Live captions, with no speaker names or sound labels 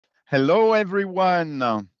Hello, everyone.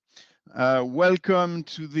 Welcome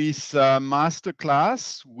to this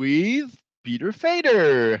masterclass with Peter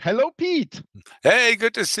Fader. Hello, Pete. Hey,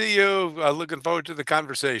 good to see you. Looking forward to the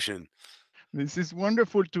conversation. This is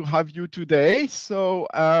wonderful to have you today. So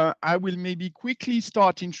I will maybe quickly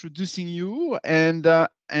start introducing you, and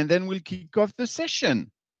then we'll kick off the session.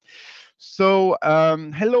 So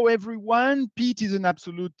hello, everyone. Pete, is an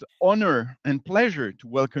absolute honor and pleasure to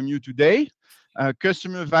welcome you today.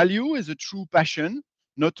 Customer value is a true passion,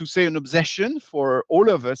 not to say an obsession for all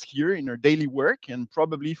of us here in our daily work and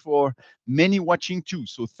probably for many watching too.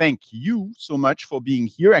 So thank you so much for being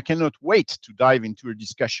here. I cannot wait to dive into a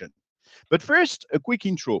discussion. But first, a quick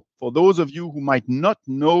intro for those of you who might not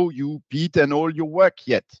know you, Pete, and all your work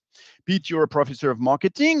yet. Pete, you're a professor of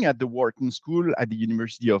marketing at the Wharton School at the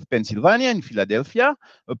University of Pennsylvania in Philadelphia,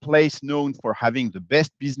 a place known for having the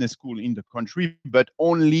best business school in the country, but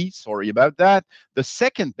only, sorry about that, the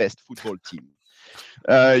second best football team.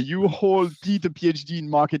 You hold, Pete, a PhD in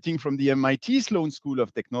marketing from the MIT Sloan School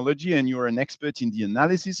of Technology, and you're an expert in the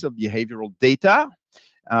analysis of behavioral data.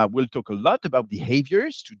 We'll talk a lot about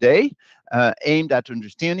behaviors today, aimed at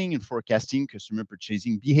understanding and forecasting customer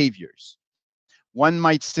purchasing behaviors. One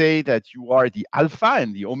might say that you are the alpha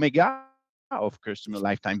and the omega of customer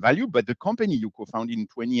lifetime value, but the company you co-founded in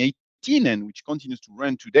 2018 and which continues to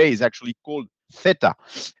run today is actually called Theta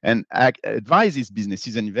and advises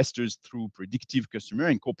businesses and investors through predictive customer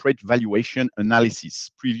and corporate valuation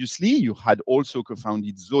analysis. Previously, you had also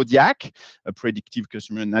co-founded Zodiac, a predictive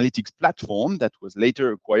customer analytics platform that was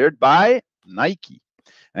later acquired by Nike.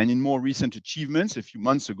 And in more recent achievements, a few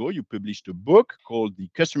months ago, you published a book called The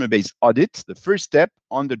Customer Base Audit, the first step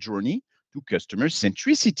on the journey to customer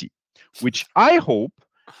centricity, which I hope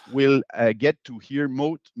we'll get to hear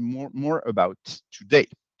more about today.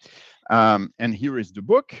 And here is the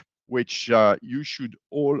book, which you should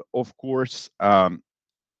all, of course,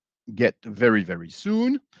 get very, very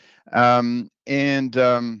soon. And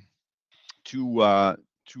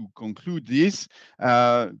to conclude this,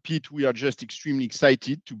 Pete, we are just extremely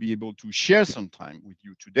excited to be able to share some time with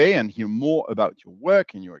you today and hear more about your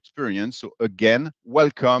work and your experience. So again,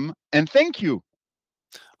 welcome and thank you.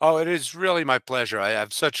 Oh, it is really my pleasure. I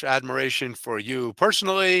have such admiration for you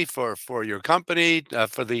personally, for your company,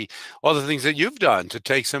 for the all the things that you've done to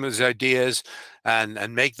take some of these ideas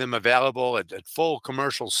and make them available at full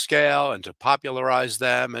commercial scale and to popularize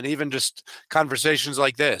them. And even just conversations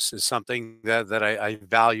like this is something that I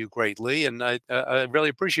value greatly, and I really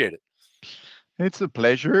appreciate it. It's a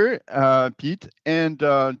pleasure, Pete. And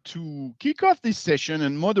to kick off this session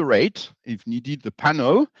and moderate, if needed, the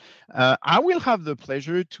panel, I will have the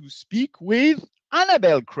pleasure to speak with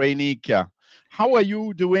Annabelle Krainik. How are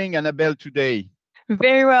you doing, Annabelle, today?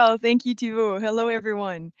 Very well. Thank you, Thibault. Hello,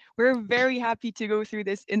 everyone. We're very happy to go through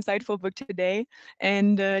this insightful book today.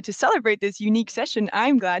 And to celebrate this unique session,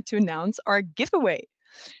 I'm glad to announce our giveaway.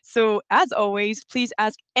 So, as always, please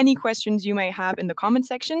ask any questions you might have in the comment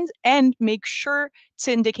sections and make sure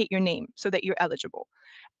to indicate your name so that you're eligible.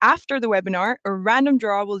 After the webinar, a random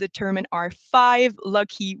draw will determine our 5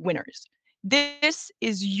 lucky winners. This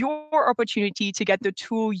is your opportunity to get the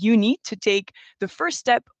tool you need to take the first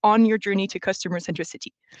step on your journey to customer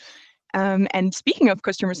centricity. And speaking of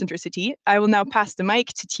customer centricity, I will now pass the mic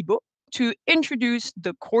to Thibaut to introduce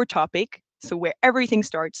the core topic, so where everything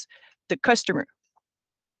starts, the customer.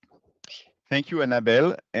 Thank you,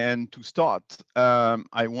 Annabelle. And to start,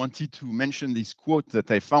 I wanted to mention this quote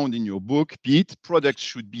that I found in your book, Pete. Products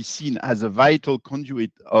should be seen as a vital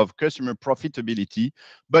conduit of customer profitability,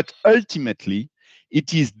 but ultimately,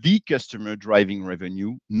 it is the customer driving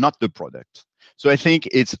revenue, not the product. So I think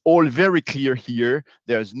it's all very clear here.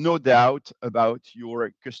 There's no doubt about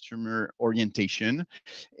your customer orientation,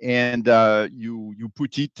 and you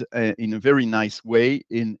put it in a very nice way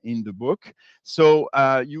in the book. So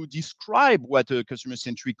you describe what a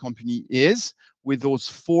customer-centric company is with those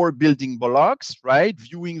 4 building blocks, right?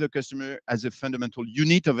 Viewing the customer as a fundamental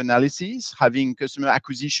unit of analysis, having customer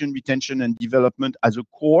acquisition, retention, and development as a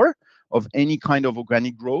core of any kind of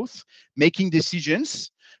organic growth, making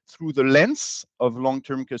decisions through the lens of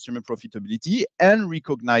long-term customer profitability, and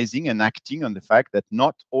recognizing and acting on the fact that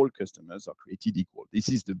not all customers are created equal. This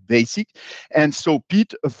is the basic. And so,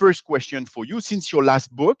 Pete, a first question for you. Since your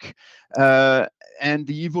last book and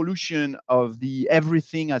the evolution of the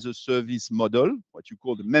everything as a service model, what you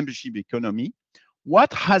call the membership economy,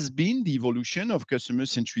 what has been the evolution of customer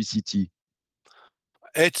centricity?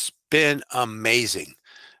 It's been amazing.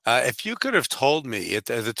 If you could have told me at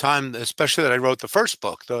the time, especially that I wrote the first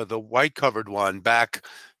book, the white covered one back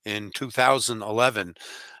in 2011,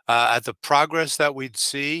 at the progress that we'd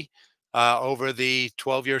see, over the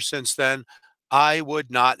 12 years since then, I would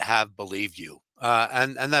not have believed you.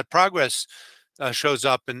 And that progress shows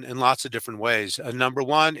up in lots of different ways. Number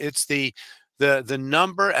one, it's the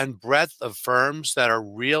number and breadth of firms that are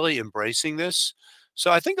really embracing this.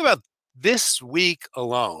 So I think about this week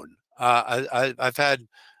alone. I've had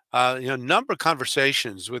a number of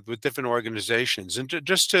conversations with different organizations, and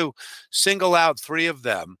just to single out three of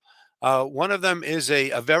them. One of them is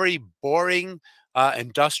a very boring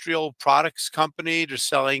industrial products company, just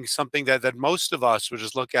selling something that most of us would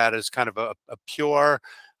just look at as kind of a pure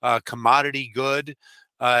commodity good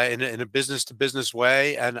in a business to business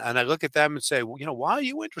way. And I look at them and say, well, why are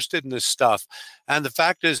you interested in this stuff? And the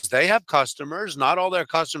fact is, they have customers. Not all their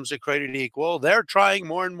customers are created equal. They're trying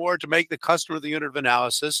more and more to make the customer the unit of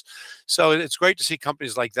analysis. So it's great to see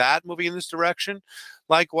companies like that moving in this direction.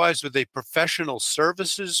 Likewise, with a professional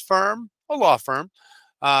services firm, a law firm,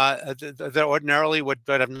 that ordinarily would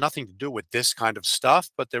have nothing to do with this kind of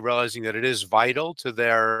stuff, but they're realizing that it is vital to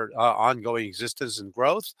their ongoing existence and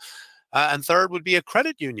growth. And third would be a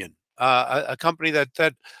credit union, a company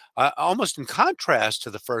that almost in contrast to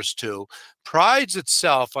the first two, prides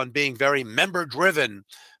itself on being very member driven,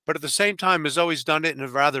 but at the same time has always done it in a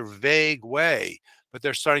rather vague way. But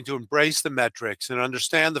they're starting to embrace the metrics and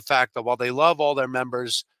understand the fact that while they love all their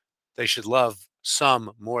members, they should love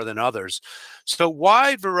some more than others. So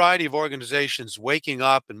wide variety of organizations waking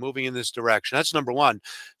up and moving in this direction. That's number one.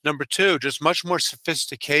 Number two, just much more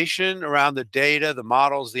sophistication around the data, the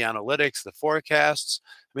models, the analytics, the forecasts.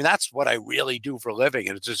 I mean, that's what I really do for a living.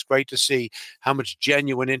 And it's just great to see how much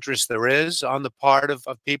genuine interest there is on the part of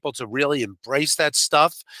people to really embrace that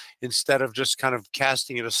stuff instead of just kind of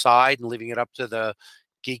casting it aside and leaving it up to the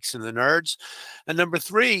geeks and the nerds. And number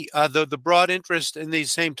three, the broad interest in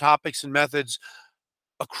these same topics and methods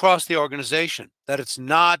across the organization, that it's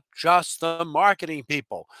not just the marketing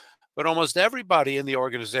people, but almost everybody in the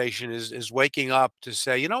organization is waking up to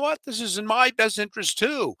say, you know what, this is in my best interest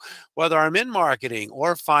too, whether I'm in marketing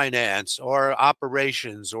or finance or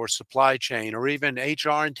operations or supply chain or even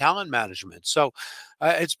HR and talent management. So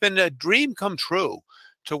it's been a dream come true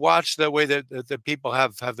to watch the way that people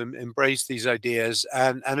have embraced these ideas.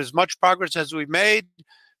 And as much progress as we've made,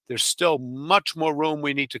 there's still much more room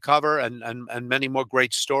we need to cover, and many more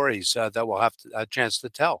great stories that we'll have a chance to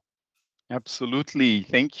tell. Absolutely.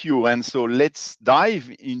 Thank you. And so let's dive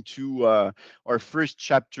into our first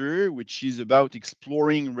chapter, which is about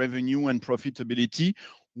exploring revenue and profitability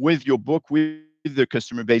with your book, with the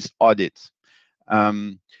customer-based audit.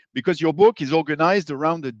 Because your book is organized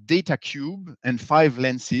around the data cube and 5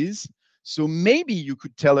 lenses. So maybe you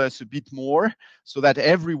could tell us a bit more so that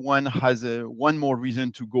everyone has one more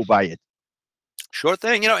reason to go buy it. Sure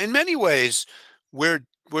thing. In many ways, we're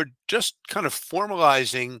just kind of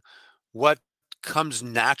formalizing what comes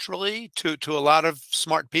naturally to a lot of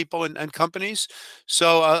smart people and companies.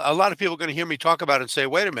 So a lot of people are going to hear me talk about it and say,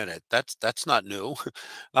 wait a minute, that's not new.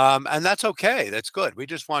 And that's okay. That's good. We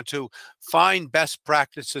just want to find best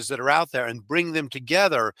practices that are out there and bring them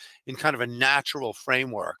together in kind of a natural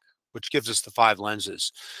framework, which gives us the 5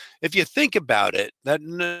 lenses. If you think about it, that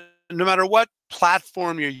no matter what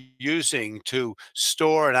platform you're using to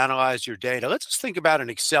store and analyze your data, let's just think about an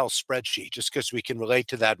Excel spreadsheet, just because we can relate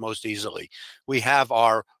to that most easily. We have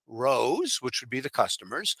our rows, which would be the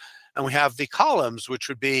customers, and we have the columns, which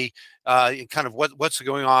would be kind of what's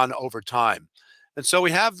going on over time. And so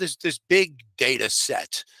we have this big data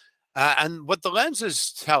set. And what the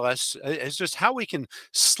lenses tell us is just how we can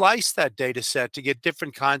slice that data set to get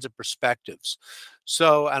different kinds of perspectives.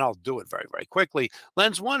 So, and I'll do it very, very quickly.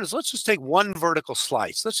 Lens one is, let's just take one vertical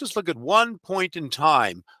slice. Let's just look at one point in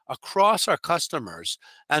time across our customers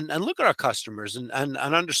and look at our customers and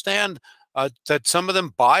understand that some of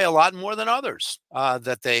them buy a lot more than others,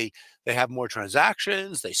 that they have more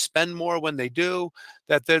transactions, they spend more when they do,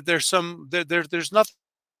 that there's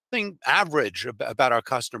nothing average about our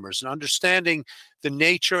customers, and understanding the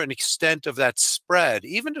nature and extent of that spread,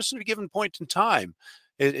 even just at a given point in time,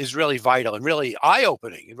 is really vital and really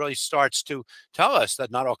eye-opening. It really starts to tell us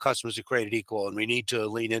that not all customers are created equal, and we need to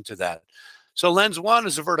lean into that. So lens one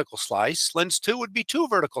is a vertical slice. Lens two would be 2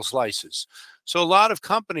 vertical slices. So a lot of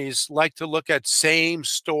companies like to look at same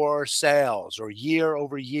store sales or year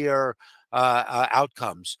over year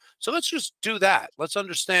outcomes. So let's just do that. Let's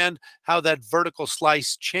understand how that vertical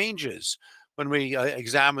slice changes when we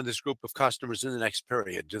examine this group of customers in the next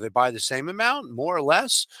period. Do they buy the same amount, more or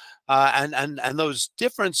less? And those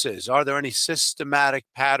differences, are there any systematic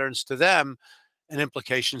patterns to them and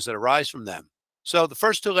implications that arise from them? So the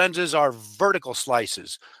first 2 lenses are vertical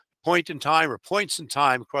slices, point in time or points in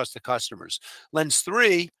time across the customers. Lens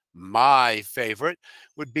 3 My favorite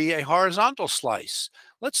would be a horizontal slice.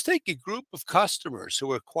 Let's take a group of customers who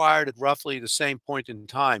were acquired at roughly the same point in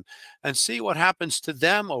time and see what happens to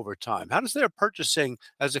them over time. How does their purchasing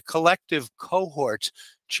as a collective cohort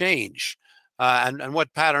change? And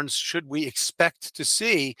what patterns should we expect to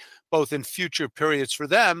see both in future periods for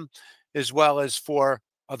them as well as for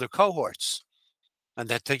other cohorts? And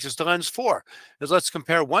that takes us to lens four, is let's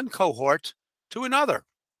compare one cohort to another.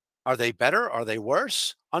 Are they better? Are they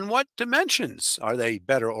worse? On what dimensions are they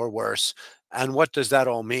better or worse? And what does that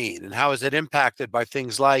all mean? And how is it impacted by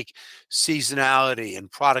things like seasonality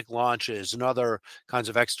and product launches and other kinds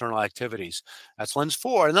of external activities? That's lens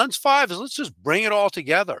four. And lens five is let's just bring it all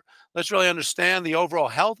together. Let's really understand the overall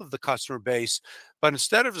health of the customer base. But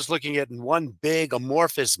instead of just looking at in one big,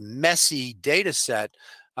 amorphous, messy data set,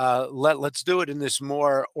 let's do it in this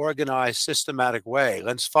more organized, systematic way.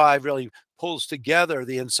 Lens five really pulls together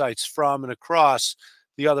the insights from and across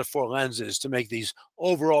the other four lenses to make these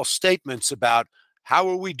overall statements about how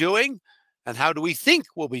are we doing and how do we think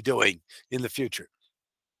we'll be doing in the future.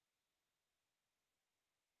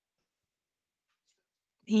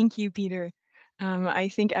 Thank you, Peter. I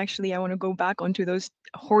think actually I want to go back onto those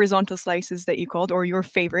horizontal slices that you called, or your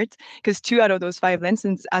favorite, because 2 out of those 5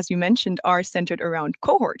 lenses, as you mentioned, are centered around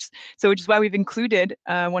cohorts. So which is why we've included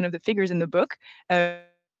one of the figures in the book, a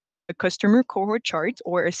customer cohort chart,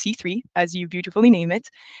 or a C3, as you beautifully name it,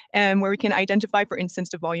 where we can identify, for instance,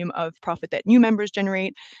 the volume of profit that new members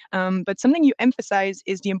generate. But something you emphasize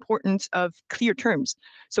is the importance of clear terms.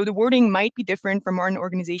 So the wording might be different from one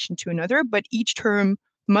organization to another, but each term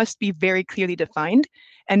must be very clearly defined.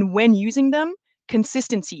 And when using them,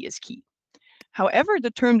 consistency is key. However,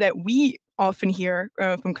 the term that we often hear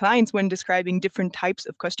from clients when describing different types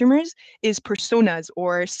of customers is personas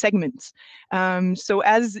or segments. So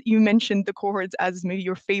as you mentioned the cohorts as maybe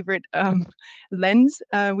your favorite lens,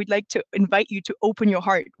 we'd like to invite you to open your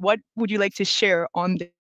heart. What would you like to share on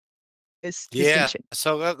this Yeah, distinction?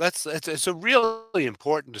 so it's a really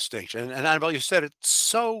important distinction. And Annabelle, you said it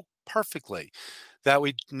so perfectly that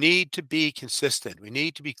we need to be consistent. We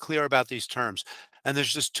need to be clear about these terms. And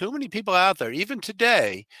there's just too many people out there, even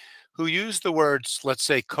today, who use the words, let's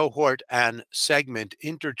say, cohort and segment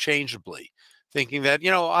interchangeably, thinking that,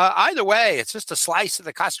 either way, it's just a slice of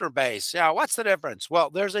the customer base. Yeah, what's the difference?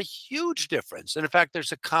 Well, there's a huge difference. And in fact,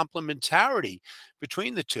 there's a complementarity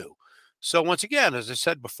between the two. So once again, as I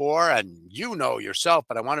said before, and you know yourself,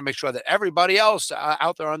 but I want to make sure that everybody else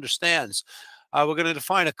out there understands, we're going to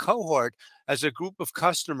define a cohort as a group of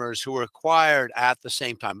customers who were acquired at the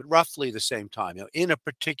same time, at roughly the same time, in a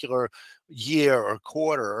particular year or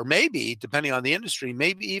quarter, or maybe, depending on the industry,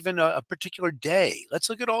 maybe even a particular day. Let's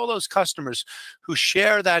look at all those customers who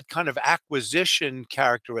share that kind of acquisition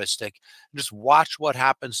characteristic and just watch what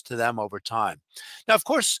happens to them over time. Now, of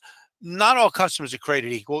course, not all customers are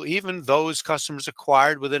created equal, even those customers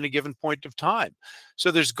acquired within a given point of time. So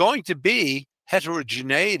there's going to be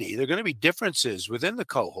heterogeneity. There are going to be differences within the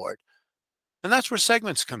cohort. And that's where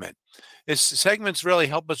segments come in. Segments really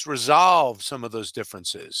help us resolve some of those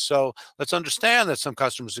differences. So let's understand that some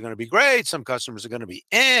customers are going to be great, some customers are going to be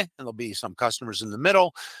and there'll be some customers in the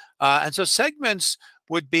middle. And so segments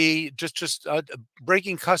would be just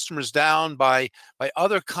breaking customers down by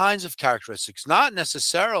other kinds of characteristics, not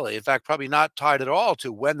necessarily, in fact, probably not tied at all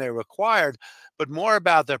to when they were acquired, but more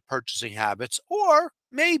about their purchasing habits, or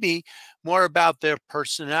maybe more about their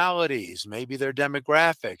personalities, maybe their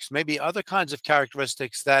demographics, maybe other kinds of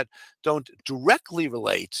characteristics that don't directly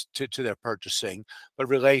relate to their purchasing, but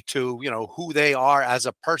relate to, who they are as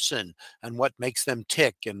a person and what makes them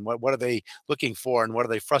tick and what are they looking for and what are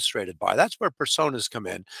they frustrated by. That's where personas come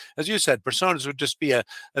in. As you said, personas would just be a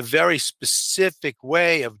very specific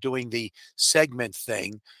way of doing the segment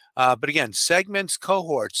thing. But again, segments,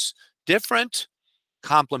 cohorts, different,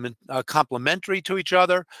 complementary to each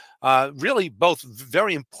other, really both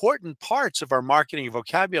very important parts of our marketing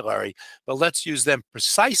vocabulary, but let's use them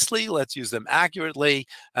precisely, let's use them accurately,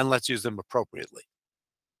 and let's use them appropriately.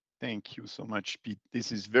 Thank you so much, Pete.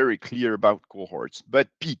 This is very clear about cohorts. But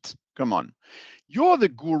Pete, come on. You're the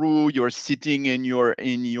guru. You're sitting in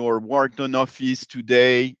your Wharton office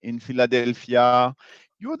today in Philadelphia.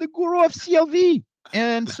 You're the guru of CLV.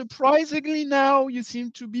 And surprisingly now, you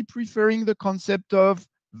seem to be preferring the concept of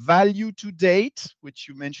value to date, which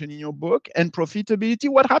you mentioned in your book, and profitability.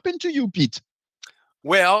 What happened to you, Pete?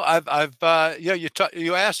 Well,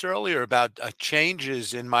 you asked earlier about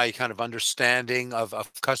changes in my kind of understanding of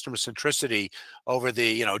customer centricity over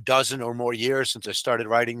the dozen or more years since I started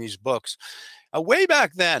writing these books. Way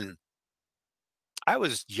back then, I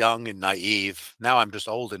was young and naive. Now I'm just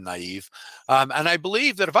old and naive, and I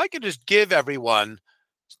believe that if I could just give everyone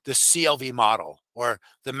the CLV model or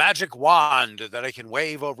the magic wand that I can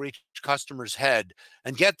wave over each customer's head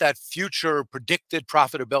and get that future predicted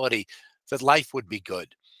profitability, that life would be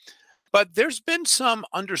good. But there's been some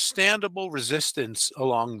understandable resistance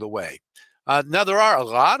along the way. Now, there are a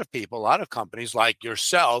lot of people, a lot of companies like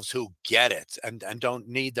yourselves who get it and don't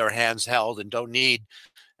need their hands held and don't need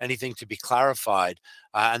anything to be clarified.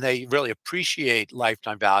 And they really appreciate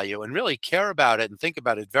lifetime value and really care about it and think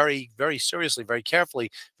about it very, very seriously, very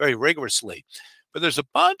carefully, very rigorously. But there's a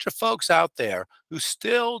bunch of folks out there who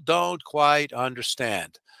still don't quite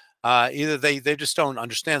understand. Either they just don't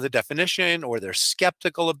understand the definition, or they're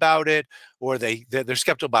skeptical about it, or they're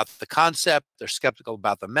skeptical about the concept, they're skeptical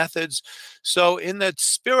about the methods. So in that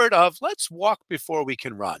spirit of let's walk before we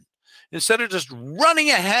can run, instead of just running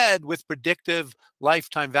ahead with predictive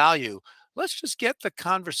lifetime value, let's just get the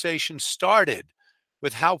conversation started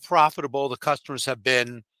with how profitable the customers have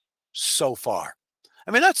been so far.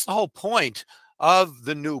 I mean, that's the whole point of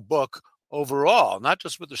the new book overall, not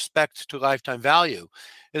just with respect to lifetime value,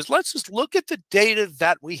 is let's just look at the data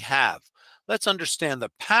that we have. Let's understand the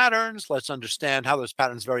patterns. Let's understand how those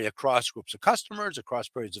patterns vary across groups of customers, across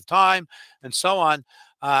periods of time, and so on.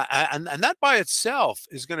 And that by itself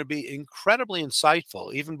is going to be incredibly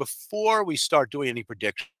insightful, even before we start doing any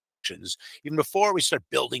predictions, even before we start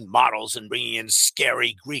building models and bringing in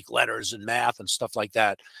scary Greek letters and math and stuff like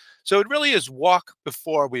that. So it really is walk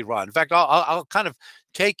before we run. In fact, I'll kind of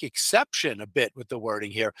take exception a bit with the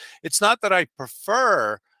wording here. It's not that I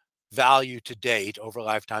prefer value to date over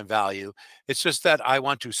lifetime value. It's just that I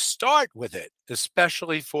want to start with it,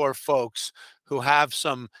 especially for folks who have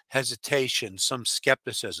some hesitation, some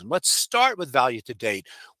skepticism. Let's start with value to date.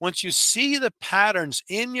 Once you see the patterns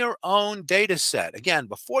in your own data set, again,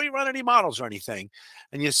 before you run any models or anything,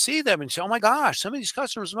 and you see them and say, oh my gosh, some of these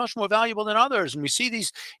customers are much more valuable than others. And we see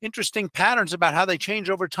these interesting patterns about how they change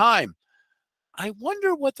over time. I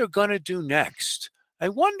wonder what they're going to do next. I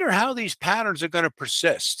wonder how these patterns are going to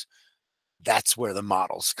persist. That's where the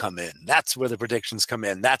models come in. That's where the predictions come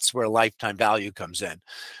in. That's where lifetime value comes in.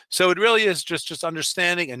 So it really is just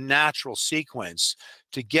understanding a natural sequence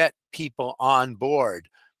to get people on board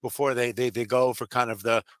before they go for kind of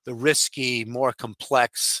the risky, more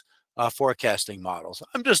complex forecasting models.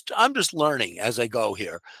 I'm just learning as I go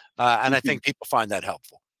here, and I think people find that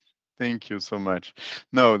helpful. Thank you so much.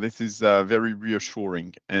 No, this is very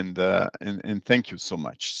reassuring, and thank you so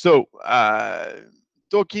much. So,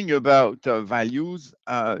 talking about values,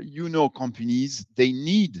 companies, they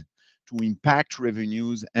need to impact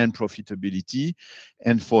revenues and profitability.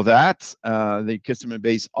 And for that, the customer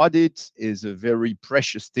base audit is a very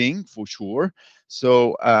precious thing for sure.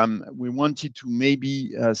 So we wanted to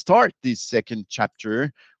maybe start this second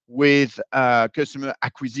chapter with customer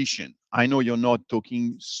acquisition. I know you're not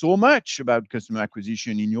talking so much about customer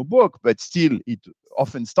acquisition in your book, but still it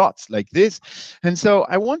often starts like this. And so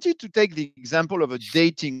I wanted to take the example of a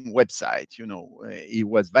dating website. It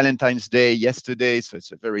was Valentine's Day yesterday, so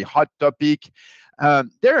it's a very hot topic.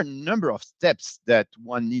 There are a number of steps that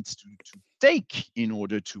one needs to take in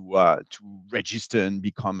order to register and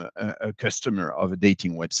become a customer of a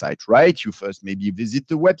dating website, right? You first maybe visit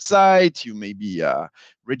the website, you maybe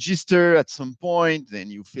register at some point, then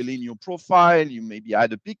you fill in your profile, you maybe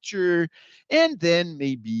add a picture, and then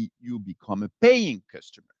maybe you become a paying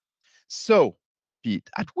customer. So, Pete,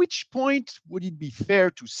 at which point would it be fair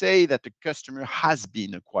to say that the customer has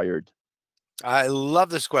been acquired? I love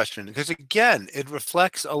this question because, again, it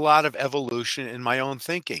reflects a lot of evolution in my own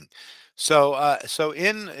thinking. So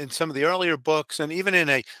in some of the earlier books, and even in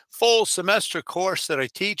a full semester course that I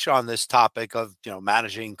teach on this topic of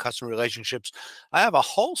managing customer relationships, I have a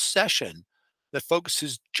whole session that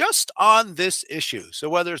focuses just on this issue. So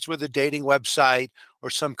whether it's with a dating website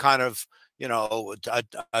or some kind of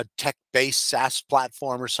a tech-based SaaS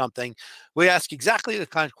platform or something, we ask exactly the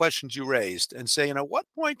kind of questions you raised and say, what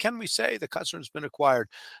point can we say the customer's been acquired?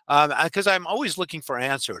 Because I'm always looking for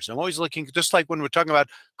answers. I'm always looking, just like when we're talking about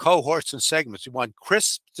cohorts and segments, we want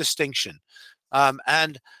crisp distinction.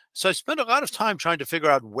 And so I spent a lot of time trying to figure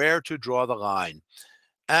out where to draw the line.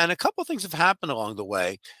 And a couple of things have happened along the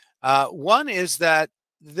way. One is that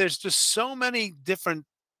there's just so many different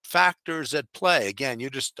factors at play. Again, you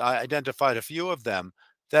just identified a few of them,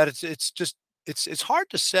 that it's hard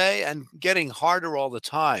to say and getting harder all the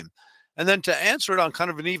time. And then to answer it on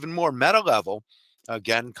kind of an even more meta level,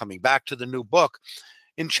 again, coming back to the new book,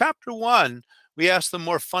 in chapter 1, we ask the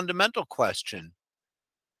more fundamental question: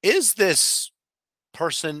 is this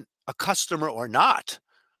person a customer or not?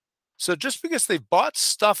 So just because they've bought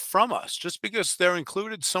stuff from us, just because they're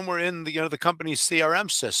included somewhere in the company's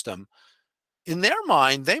CRM system, in their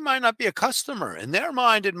mind, they might not be a customer. In their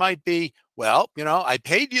mind, it might be, well, I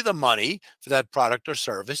paid you the money for that product or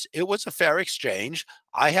service. It was a fair exchange.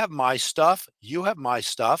 I have my stuff. You have my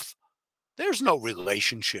stuff. There's no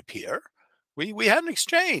relationship here. We had an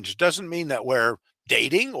exchange. Doesn't mean that we're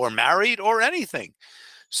dating or married or anything.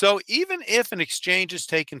 So even if an exchange has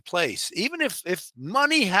taken place, even if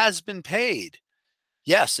money has been paid,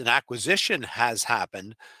 yes, an acquisition has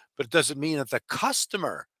happened, but it doesn't mean that the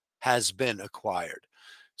customer has been acquired.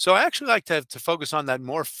 So I actually like to focus on that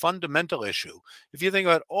more fundamental issue. If you think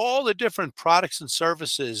about all the different products and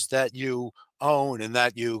services that you own and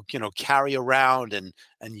that you carry around and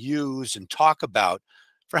use and talk about,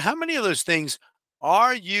 for how many of those things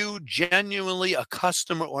are you genuinely a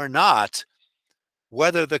customer or not,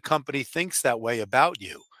 whether the company thinks that way about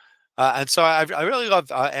you? And so I really love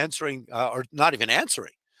answering, or not even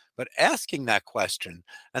answering, but asking that question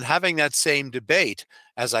and having that same debate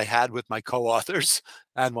as I had with my co-authors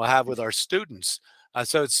and we'll have with our students.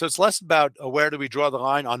 So it's less about where do we draw the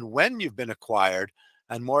line on when you've been acquired,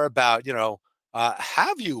 and more about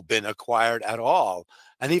have you been acquired at all?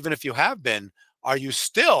 And even if you have been, are you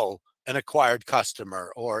still an acquired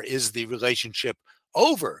customer, or is the relationship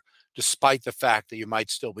over, despite the fact that you might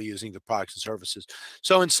still be using the products and services?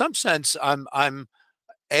 So in some sense, I'm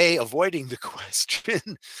A, avoiding the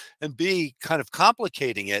question, and B, kind of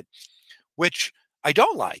complicating it, which I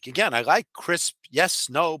don't like. Again, I like crisp yes,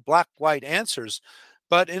 no, black, white answers.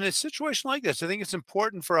 But in a situation like this, I think it's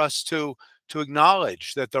important for us to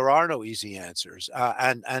acknowledge that there are no easy answers,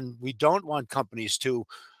 and we don't want companies to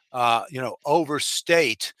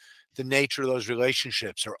overstate the nature of those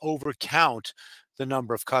relationships or overcount the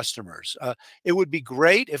number of customers. It would be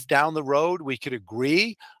great if down the road we could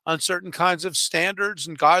agree on certain kinds of standards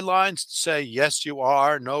and guidelines to say, yes, you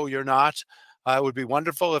are, no, you're not. It would be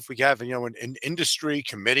wonderful if we have an industry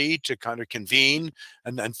committee to kind of convene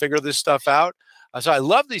and figure this stuff out. So I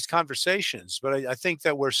love these conversations, but I think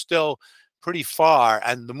that we're still pretty far.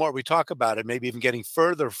 And the more we talk about it, maybe even getting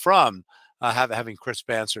further from having crisp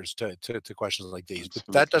answers to questions like these. But that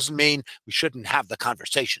Absolutely. doesn't mean we shouldn't have the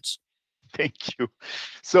conversations. Thank you.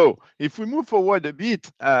 So if we move forward a bit,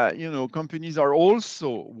 companies are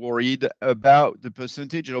also worried about the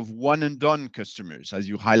percentage of one and done customers. As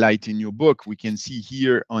you highlight in your book, we can see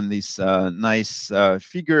here on this nice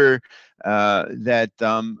figure that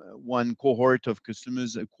one cohort of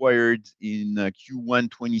customers acquired in Q1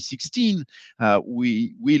 2016.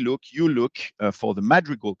 You look for the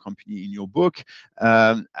Madrigal company in your book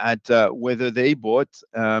at whether they bought,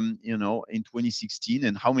 in 2016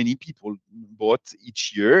 and how many people bought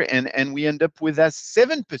each year. And we end up with a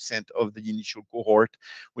 7% of the initial cohort,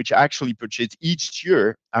 which actually purchased each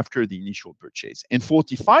year after the initial purchase. And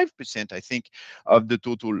 45%, I think, of the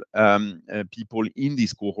total people in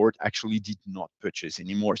this cohort actually did not purchase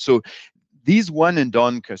anymore. So these one and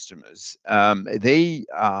done customers, they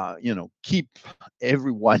keep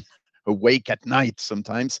everyone awake at night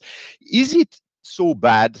sometimes. Is it so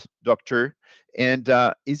bad, doctor? And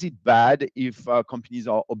is it bad if companies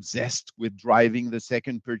are obsessed with driving the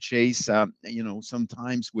second purchase,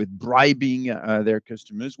 sometimes with bribing their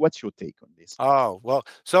customers? What's your take on this? Oh, well,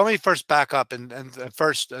 so let me first back up and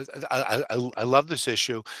first, I love this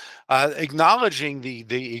issue. Acknowledging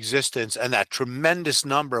the existence and that tremendous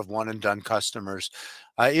number of one and done customers,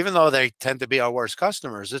 even though they tend to be our worst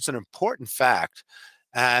customers, it's an important fact.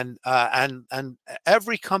 And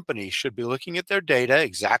every company should be looking at their data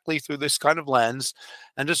exactly through this kind of lens,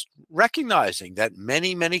 and just recognizing that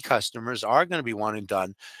many customers are going to be one and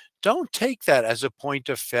done. Don't take that as a point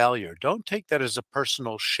of failure. Don't take that as a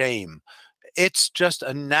personal shame. It's just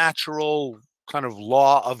a natural kind of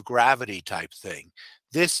law of gravity type thing.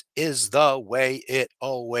 This is the way it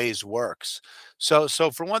always works. So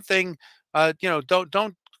for one thing,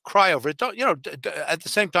 don't cry over it. Don't at the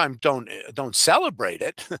same time, don't celebrate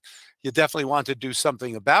it. You definitely want to do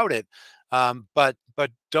something about it, but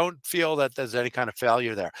don't feel that there's any kind of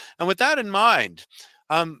failure there. And with that in mind,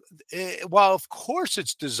 while of course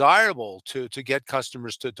it's desirable to get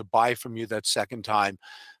customers to buy from you that second time,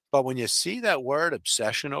 but when you see that word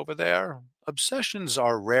obsession over there, obsessions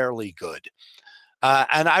are rarely good.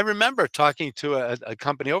 And I remember talking to a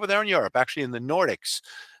company over there in Europe, actually in the Nordics,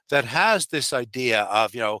 that has this idea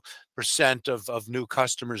of, percent of new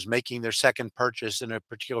customers making their second purchase in a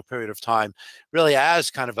particular period of time, really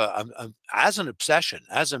as kind of as an obsession,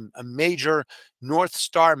 as a major North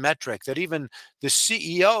Star metric that even the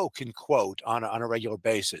CEO can quote on a regular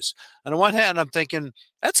basis. And on one hand, I'm thinking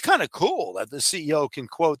that's kind of cool that the CEO can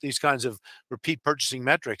quote these kinds of repeat purchasing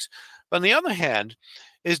metrics. But on the other hand,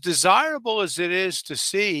 as desirable as it is to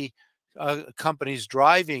see companies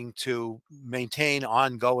driving to maintain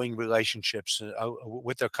ongoing relationships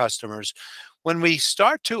with their customers, when we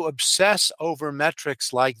start to obsess over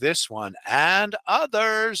metrics like this one and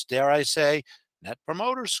others, dare I say, Net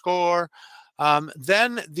Promoter Score,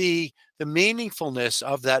 then the meaningfulness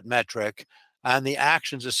of that metric and the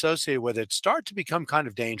actions associated with it start to become kind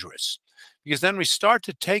of dangerous, because then we start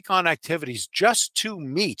to take on activities just to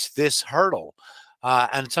meet this hurdle.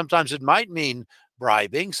 And sometimes it might mean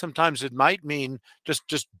bribing. Sometimes it might mean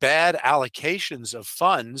just bad allocations of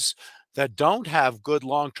funds that don't have good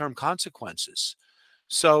long-term consequences.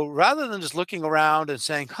 So rather than just looking around and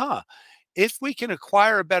saying, if we can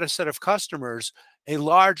acquire a better set of customers, a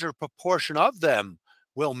larger proportion of them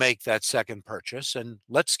will make that second purchase, and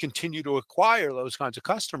let's continue to acquire those kinds of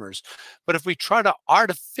customers. But if we try to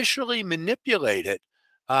artificially manipulate it,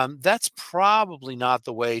 that's probably not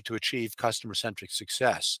the way to achieve customer-centric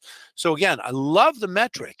success. So again, I love the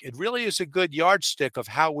metric. It really is a good yardstick of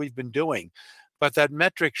how we've been doing, but that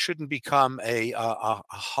metric shouldn't become a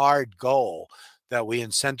hard goal that we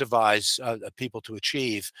incentivize people to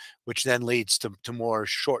achieve, which then leads to more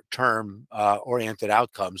short-term oriented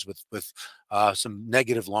outcomes with some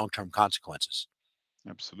negative long-term consequences.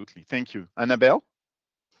 Absolutely. Thank you. Annabelle?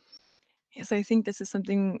 Yes, I think this is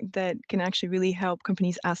something that can actually really help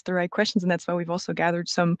companies ask the right questions. And that's why we've also gathered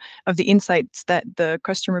some of the insights that the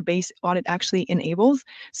customer base audit actually enables.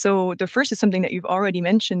 So the first is something that you've already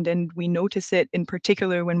mentioned, and we notice it in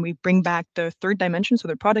particular when we bring back the third dimension, so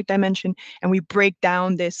the product dimension, and we break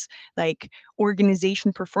down this like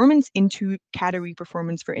organization performance into category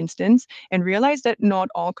performance, for instance, and realize that not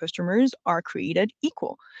all customers are created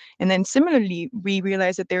equal. And then similarly, we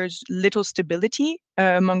realize that there's little stability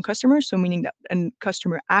among customers. So meaning that a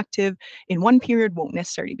customer active in one period won't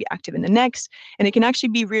necessarily be active in the next. And it can actually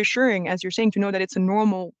be reassuring, as you're saying, to know that it's a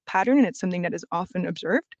normal pattern and it's something that is often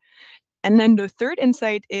observed. And then the third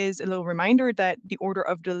insight is a little reminder that the order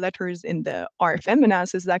of the letters in the RFM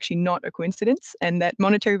analysis is actually not a coincidence, and that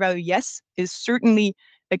monetary value, yes, is certainly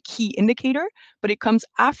a key indicator, but it comes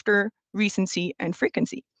after recency and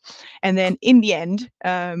frequency. And then in the end,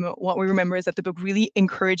 what we remember is that the book really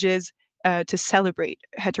encourages to celebrate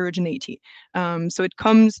heterogeneity. So it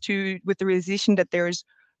comes with the realization that there's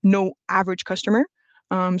no average customer.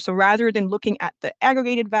 So rather than looking at the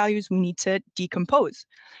aggregated values, we need to decompose.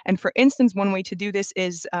 And for instance, one way to do this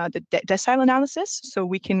is the decile analysis. So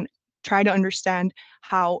we can try to understand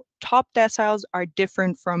how top deciles are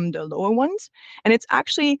different from the lower ones. And it's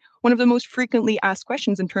actually one of the most frequently asked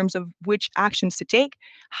questions in terms of which actions to take.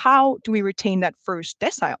 How do we retain that first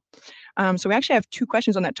decile? So we actually have two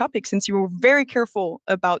questions on that topic. Since you were very careful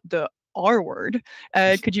about the R word,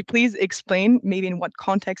 could you please explain maybe in what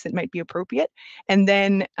context it might be appropriate? And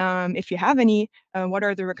then if you have any, what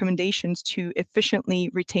are the recommendations to efficiently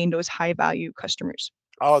retain those high value customers?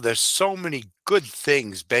 Oh, there's so many good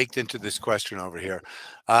things baked into this question over here.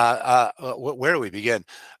 Where do we begin?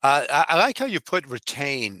 I like how you put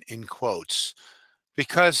retain in quotes,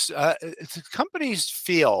 because companies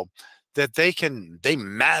feel that they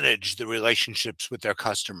manage the relationships with their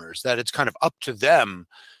customers, that it's kind of up to them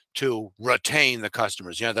to retain the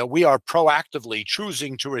customers, that we are proactively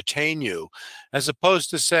choosing to retain you, as opposed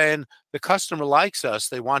to saying the customer likes us,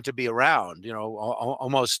 they want to be around,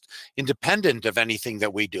 almost independent of anything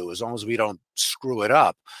that we do, as long as we don't screw it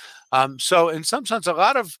up. So in some sense, a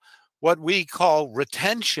lot of what we call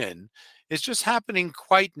retention is just happening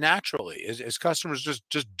quite naturally, as customers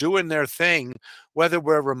just doing their thing, whether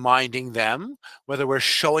we're reminding them, whether we're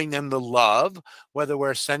showing them the love, whether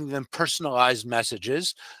we're sending them personalized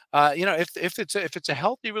messages. If it's a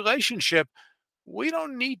healthy relationship, we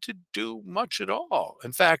don't need to do much at all.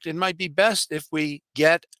 In fact, it might be best if we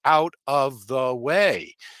get out of the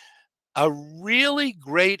way. A really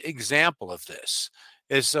great example of this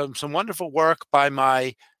is some wonderful work by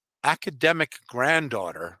my academic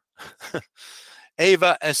granddaughter,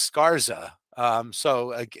 Eva Escarza.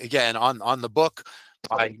 So again, on the book,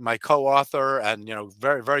 my co-author and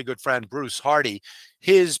very, very good friend Bruce Hardy,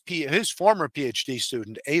 his former PhD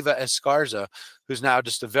student Eva Escarza, who's now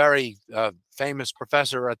just a very famous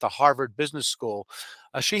professor at the Harvard Business School.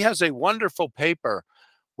 She has a wonderful paper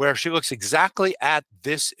where she looks exactly at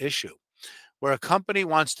this issue, where a company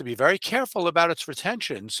wants to be very careful about its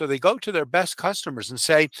retention. So they go to their best customers and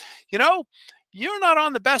say, you're not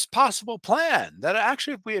on the best possible plan. That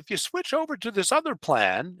actually, if you switch over to this other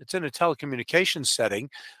plan, it's in a telecommunications setting,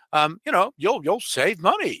 you'll save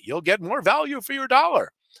money. You'll get more value for your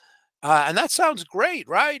dollar. And that sounds great,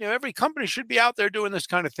 right? Every company should be out there doing this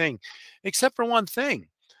kind of thing, except for one thing.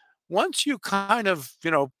 Once you kind of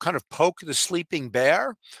poke the sleeping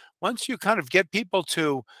bear, once you kind of get people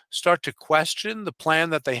to start to question the plan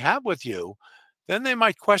that they have with you, then they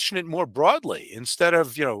might question it more broadly. Instead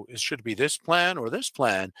of, it should be this plan or this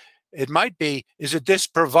plan, it might be, is it this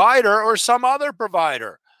provider or some other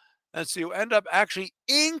provider? And so you end up actually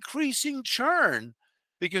increasing churn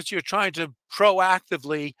because you're trying to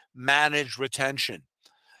proactively manage retention.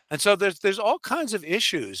 And so there's all kinds of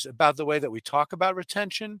issues about the way that we talk about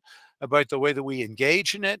retention, about the way that we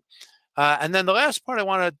engage in it. And then the last part I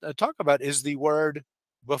want to talk about is the word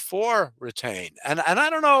before retain. And I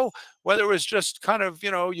don't know whether it was just kind of,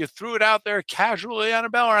 you threw it out there casually,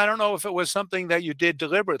 Annabelle, or I don't know if it was something that you did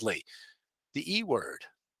deliberately. The E word,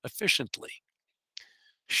 efficiently.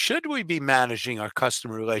 Should we be managing our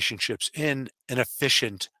customer relationships in an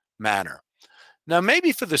efficient manner? Now,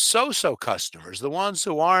 maybe for the so-so customers, the ones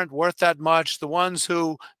who aren't worth that much, the ones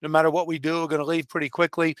who, no matter what we do, are going to leave pretty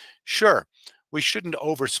quickly, sure, we shouldn't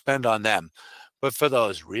overspend on them. But for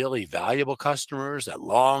those really valuable customers, that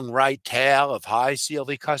long right tail of high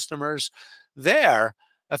CLV customers, their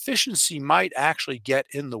efficiency might actually get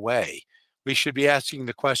in the way. We should be asking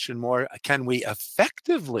the question more, can we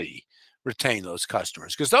effectively retain those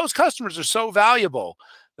customers? Because those customers are so valuable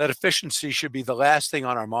that efficiency should be the last thing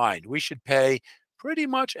on our mind. We should pay pretty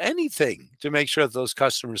much anything to make sure that those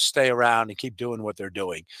customers stay around and keep doing what they're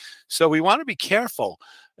doing. So we want to be careful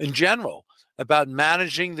in general about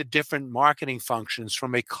managing the different marketing functions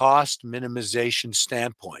from a cost minimization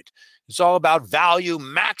standpoint. It's all about value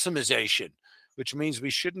maximization, which means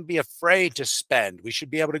we shouldn't be afraid to spend. We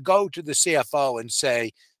should be able to go to the CFO and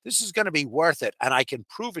say, this is going to be worth it, and I can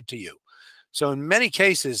prove it to you. So in many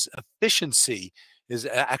cases, efficiency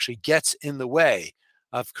actually gets in the way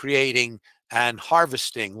of creating and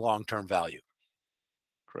harvesting long-term value.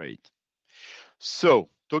 Great. So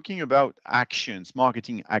talking about actions,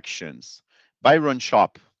 marketing actions, Byron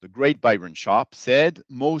Sharp, the great Byron Sharp, said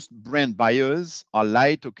most brand buyers are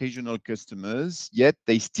light occasional customers, yet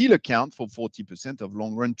they still account for 40% of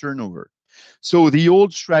long-run turnover. So the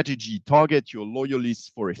old strategy, target your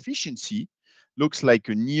loyalists for efficiency, looks like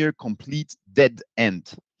a near complete dead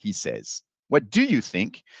end, he says. What do you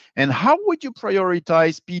think? And how would you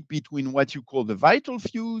prioritize speed between what you call the vital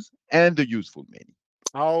fews and the useful many?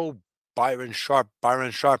 Oh, Byron Sharp,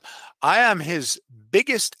 Byron Sharp. I am his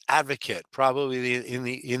biggest advocate, probably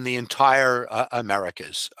in the entire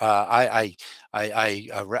Americas. I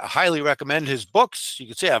highly recommend his books. You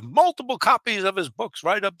can see I have multiple copies of his books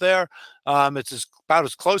right up there. It's about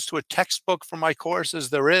as close to a textbook for my course as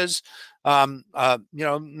there is.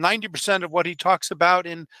 90% of what he talks about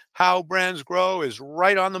in how brands grow is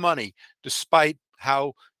right on the money, despite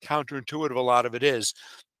how counterintuitive a lot of it is.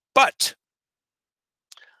 But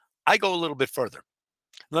I go a little bit further.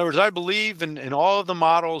 In other words, I believe in all of the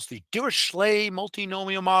models, the Dirichlet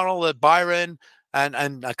multinomial model that Byron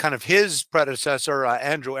and kind of his predecessor,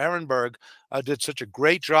 Andrew Ehrenberg, did such a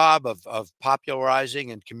great job of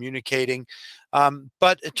popularizing and communicating.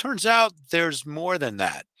 But it turns out there's more than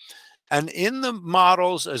that. And in the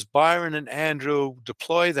models, as Byron and Andrew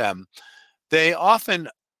deploy them, they often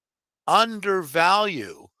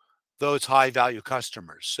undervalue those high value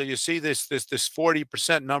customers. So you see this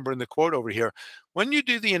 40% number in the quote over here. When you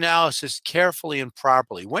do the analysis carefully and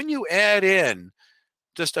properly, when you add in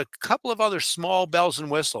just a couple of other small bells and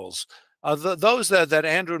whistles, those that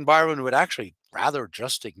Andrew and Byron would actually rather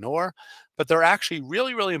just ignore, but they're actually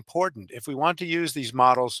really, really important if we want to use these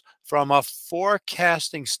models from a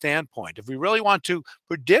forecasting standpoint. If we really want to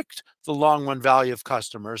predict the long run value of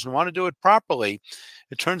customers and want to do it properly,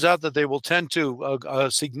 it turns out that they will tend to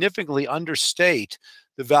significantly understate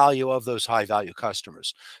the value of those high value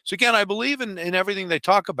customers. So again, I believe in everything they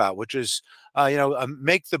talk about, which is,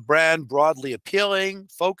 make the brand broadly appealing,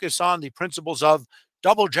 focus on the principles of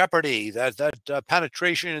double jeopardy, that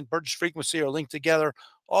penetration and purchase frequency are linked together,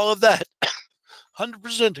 all of that,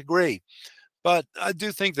 100% agree. But I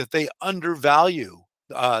do think that they undervalue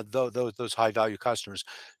those high value customers.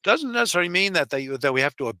 Doesn't necessarily mean that we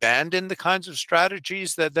have to abandon the kinds of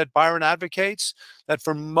strategies that Byron advocates. That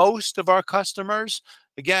for most of our customers,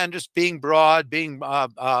 again, just being broad, being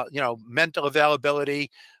mental availability,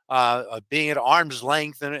 being at arm's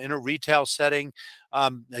length in a retail setting,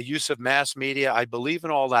 the use of mass media, I believe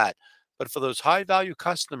in all that. But for those high value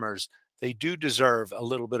customers, they do deserve a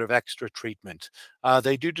little bit of extra treatment.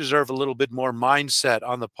 They do deserve a little bit more mindset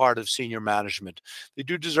on the part of senior management. They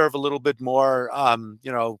do deserve a little bit more,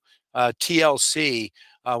 TLC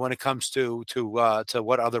when it comes to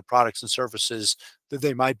what other products and services that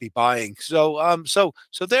they might be buying. So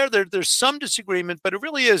there's some disagreement, but it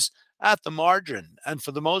really is at the margin. And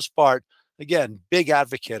for the most part, again, big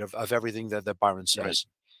advocate of everything that Byron says.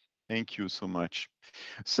 Right. Thank you so much.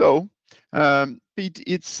 So, Pete,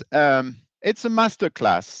 it's a master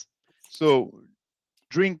class. So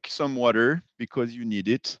drink some water because you need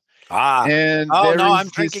it. Ah, And oh there no, I'm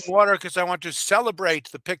is drinking this. water because I want to celebrate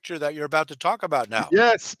the picture that you're about to talk about now.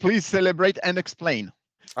 Yes, please celebrate and explain.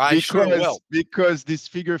 I sure will. Because this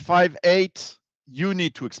figure 5-8, you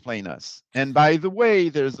need to explain us. And by the way,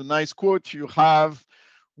 there's a nice quote you have,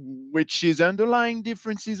 which is underlying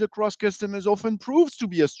differences across customers often proves to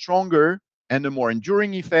be a stronger and a more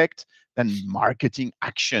enduring effect than marketing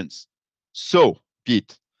actions. So,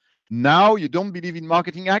 Pete, now you don't believe in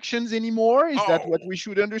marketing actions anymore? Is that what Oh, we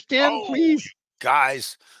should understand, oh, please?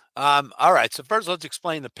 guys. All right. So first, let's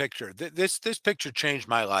explain the picture. This picture changed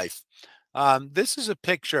my life. This is a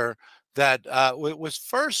picture that was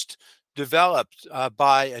first developed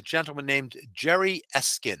by a gentleman named Jerry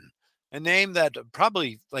Eskin, a name that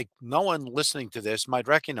probably like no one listening to this might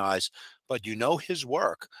recognize, but you know his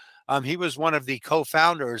work. He was one of the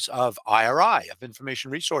co-founders of IRI, of Information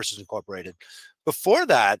Resources Incorporated. Before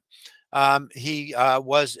that, he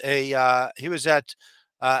was at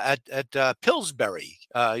Pillsbury,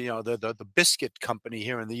 the biscuit company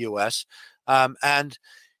here in the U.S. And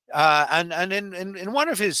in one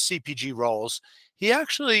of his CPG roles, he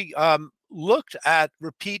actually looked at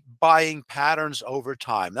repeat buying patterns over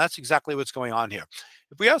time. That's exactly what's going on here.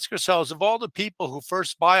 If we ask ourselves, of all the people who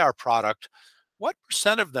first buy our product, what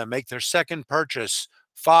percent of them make their second purchase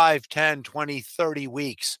 5, 10, 20, 30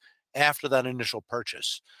 weeks after that initial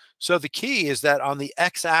purchase? So the key is that on the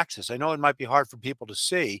x-axis, I know it might be hard for people to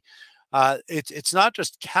see, it's not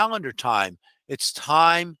just calendar time, it's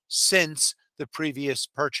time since the previous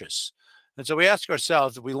purchase. And so we ask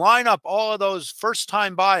ourselves, if we line up all of those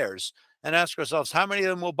first-time buyers and ask ourselves how many of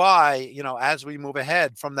them will buy, as we move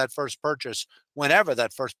ahead from that first purchase, whenever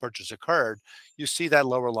that first purchase occurred, you see that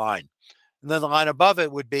lower line. And then the line above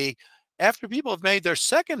it would be after people have made their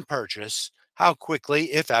second purchase, how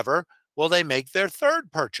quickly, if ever, will they make their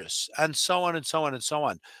third purchase? And so on and so on and so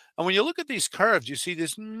on. And when you look at these curves, you see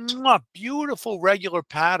this beautiful regular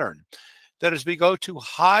pattern that as we go to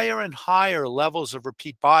higher and higher levels of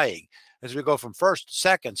repeat buying, as we go from first to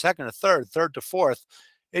second, second to third, third to fourth,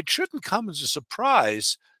 it shouldn't come as a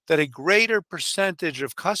surprise that a greater percentage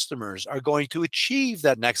of customers are going to achieve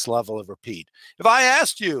that next level of repeat. If I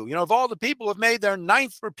asked you, of all the people who have made their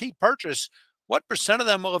 9th repeat purchase, what percent of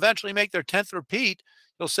them will eventually make their 10th repeat?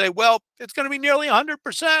 You'll say, well, it's going to be nearly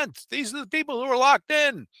 100%. These are the people who are locked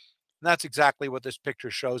in. And that's exactly what this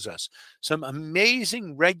picture shows us. Some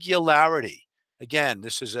amazing regularity. Again,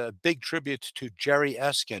 this is a big tribute to Jerry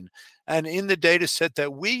Eskin. And in the data set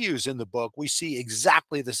that we use in the book, we see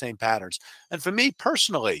exactly the same patterns. And for me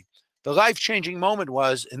personally, the life-changing moment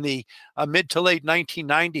was in the mid to late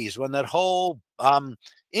 1990s when that whole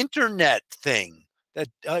internet thing, that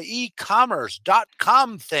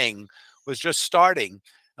e-commerce.com thing was just starting.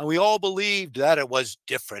 And we all believed that it was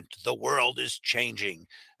different. The world is changing.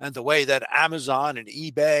 And the way that Amazon and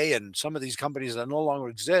eBay and some of these companies that no longer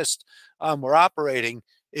exist were operating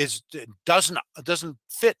doesn't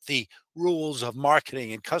fit the rules of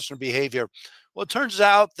marketing and customer behavior. Well, it turns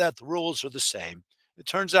out that the rules are the same. It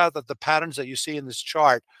turns out that the patterns that you see in this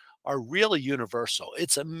chart are really universal.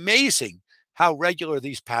 It's amazing how regular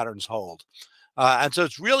these patterns hold. And so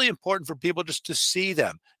it's really important for people just to see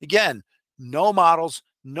them. Again, no models,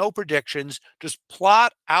 no predictions, just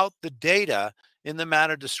plot out the data in the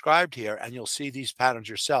manner described here, and you'll see these patterns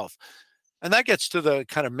yourself. And that gets to the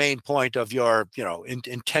kind of main point of your,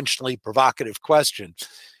 intentionally provocative question,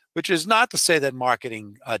 which is not to say that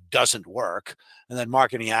marketing doesn't work and that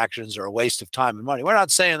marketing actions are a waste of time and money. We're not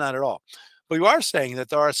saying that at all. But you are saying that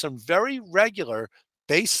there are some very regular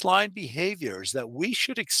baseline behaviors that we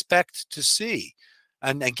should expect to see.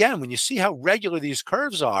 And again, when you see how regular these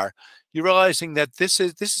curves are, you're realizing that this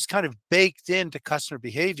is kind of baked into customer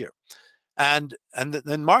behavior. And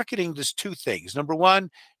then marketing does two things. Number one,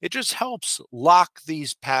 it just helps lock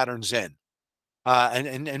these patterns in.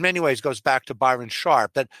 And in many ways goes back to Byron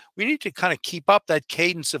Sharp, that we need to kind of keep up that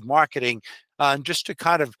cadence of marketing just to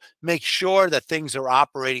kind of make sure that things are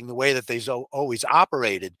operating the way that they've always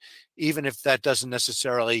operated, even if that doesn't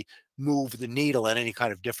necessarily move the needle in any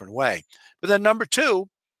kind of different way. But then number two,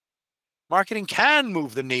 marketing can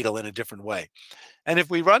move the needle in a different way. And if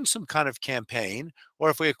we run some kind of campaign, or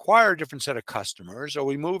if we acquire a different set of customers, or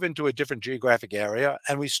we move into a different geographic area,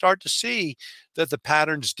 and we start to see that the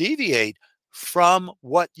patterns deviate from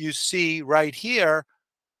what you see right here,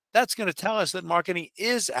 that's going to tell us that marketing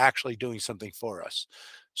is actually doing something for us.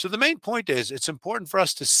 So the main point is it's important for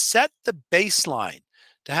us to set the baseline,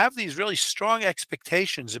 to have these really strong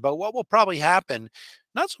expectations about what will probably happen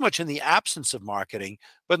not so much in the absence of marketing,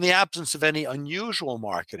 but in the absence of any unusual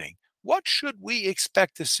marketing. What should we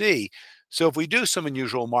expect to see? So if we do some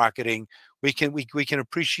unusual marketing, we can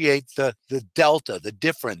appreciate the delta, the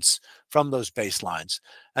difference from those baselines.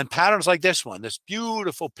 And patterns like this one, this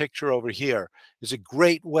beautiful picture over here, is a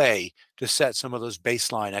great way to set some of those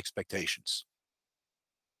baseline expectations.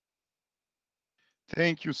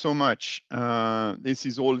 Thank you so much. This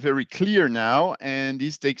is all very clear now, and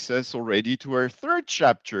this takes us already to our third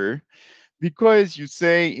chapter, because you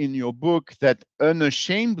say in your book that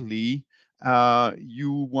unashamedly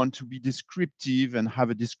you want to be descriptive and have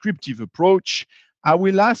a descriptive approach. I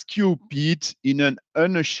will ask you, Pete, in an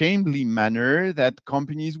unashamedly manner that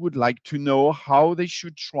companies would like to know how they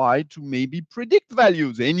should try to maybe predict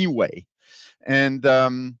values anyway. And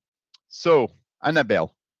so,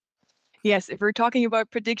 Annabelle. Yes, if we're talking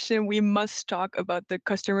about prediction, we must talk about the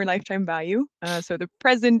customer lifetime value. So the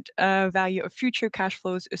present value of future cash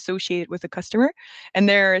flows associated with a customer. And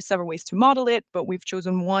there are several ways to model it, but we've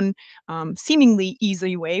chosen one seemingly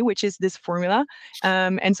easy way, which is this formula.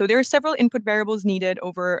 And so there are several input variables needed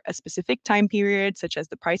over a specific time period, such as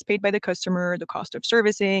the price paid by the customer, the cost of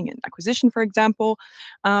servicing and acquisition, for example.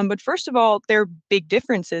 But first of all, there are big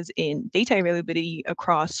differences in data availability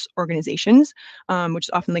across organizations, which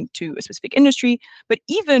is often linked to a specific industry. But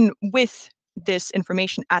even with this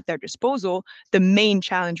information at their disposal, the main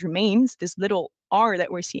challenge remains this little R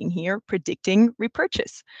that we're seeing here, predicting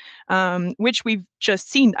repurchase, which we've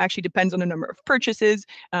just seen actually depends on the number of purchases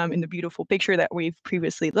in the beautiful picture that we've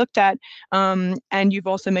previously looked at. And you've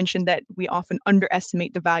also mentioned that we often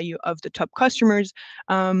underestimate the value of the top customers.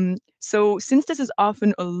 So since this is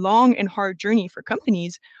often a long and hard journey for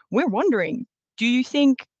companies, we're wondering, do you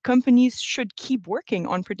think companies should keep working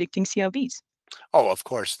on predicting CLVs? Oh, of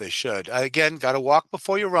course they should. Again, got to walk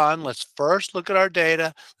before you run. Let's first look at our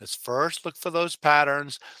data. Let's first look for those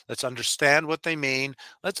patterns. Let's understand what they mean.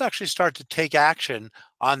 Let's actually start to take action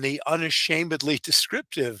on the unashamedly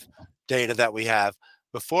descriptive data that we have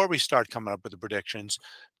before we start coming up with the predictions.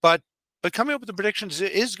 But coming up with the predictions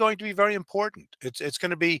is going to be very important. It's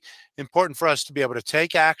going to be important for us to be able to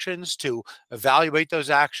take actions, to evaluate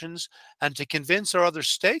those actions, and to convince our other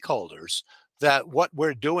stakeholders that what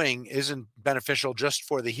we're doing isn't beneficial just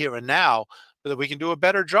for the here and now, but that we can do a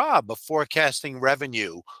better job of forecasting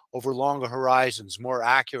revenue over longer horizons more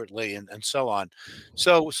accurately, and so on.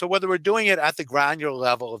 So whether we're doing it at the granular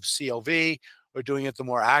level of CLV or doing it at the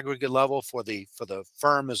more aggregate level for the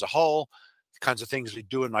firm as a whole, the kinds of things we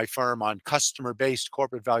do in my firm on customer-based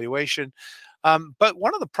corporate valuation. But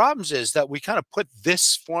one of the problems is that we kind of put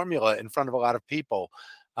this formula in front of a lot of people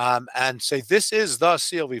and say, this is the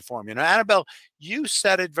CLV formula. Now, Annabelle, you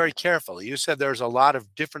said it very carefully. You said there's a lot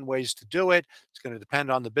of different ways to do it. It's going to depend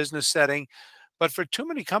on the business setting. But for too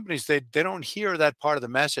many companies, they don't hear that part of the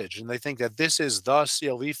message, and they think that this is the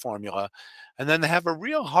CLV formula. And then they have a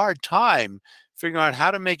real hard time figuring out how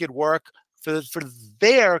to make it work for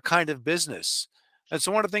their kind of business. And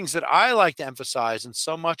so one of the things that I like to emphasize in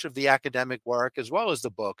so much of the academic work, as well as the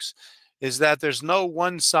books, is that there's no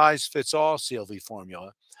one size fits all CLV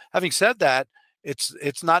formula. Having said that,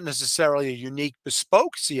 it's not necessarily a unique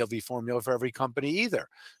bespoke CLV formula for every company either.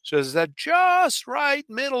 So there's that just right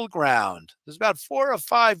middle ground. There's about 4 or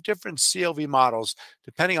 5 different CLV models,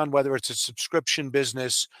 depending on whether it's a subscription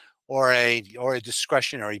business or a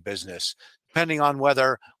discretionary business, depending on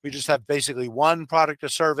whether we just have basically one product or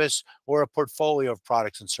service or a portfolio of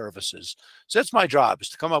products and services. So that's my job, is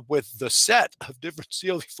to come up with the set of different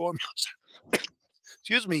CLV formulas,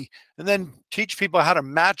 excuse me, and then teach people how to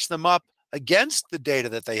match them up against the data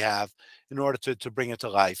that they have in order to bring it to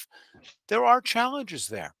life. There are challenges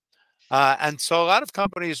there. And so a lot of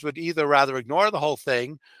companies would either rather ignore the whole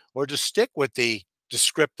thing or just stick with the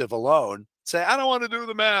descriptive alone, say, I don't want to do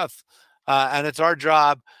the math. And it's our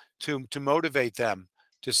job to motivate them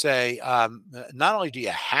to say, not only do you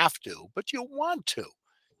have to, but you want to.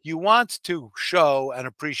 You want to show and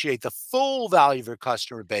appreciate the full value of your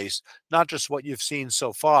customer base, not just what you've seen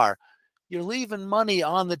so far. You're leaving money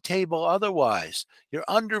on the table otherwise. You're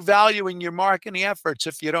undervaluing your marketing efforts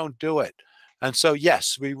if you don't do it. And so,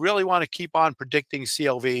 yes, we really want to keep on predicting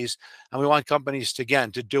CLVs, and we want companies to,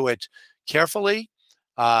 again, to do it carefully,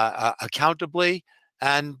 accountably,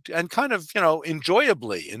 and kind of,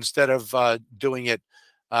 enjoyably, instead of doing it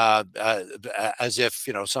as if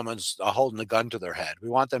someone's holding a gun to their head. We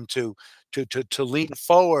want them to lean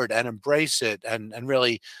forward and embrace it, and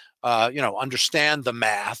really understand the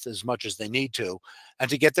math as much as they need to, and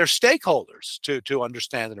to get their stakeholders to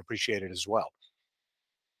understand and appreciate it as well.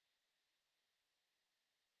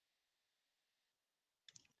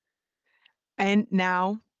 And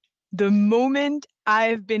now the moment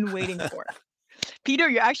I've been waiting for. Peter,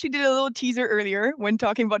 you actually did a little teaser earlier when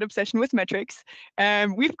talking about obsession with metrics.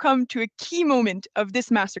 We've come to a key moment of this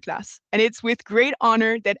masterclass, and it's with great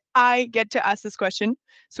honor that I get to ask this question.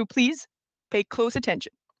 So please pay close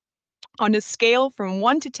attention. On a scale from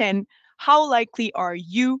 1 to 10, how likely are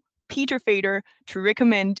you, Peter Fader, to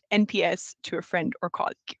recommend NPS to a friend or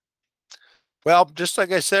colleague? Well, just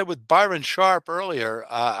like I said with Byron Sharp earlier,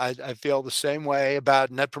 I feel the same way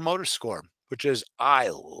about Net Promoter Score, which is I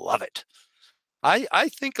love it. I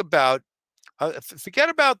think about, forget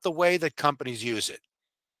about the way that companies use it,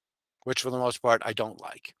 which for the most part I don't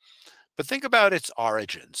like, but think about its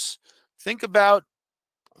origins. Think about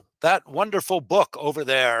that wonderful book over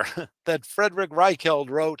there that Frederick Reichheld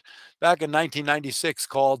wrote back in 1996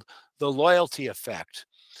 called The Loyalty Effect.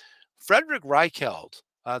 Frederick Reichheld,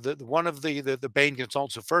 one of the Bain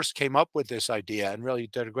consultants who first came up with this idea and really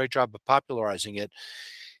did a great job of popularizing it.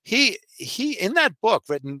 He in that book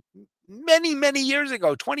written many years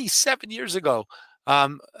ago, 27 years ago,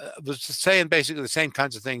 was saying basically the same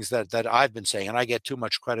kinds of things that I've been saying, and I get too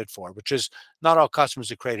much credit for, which is not all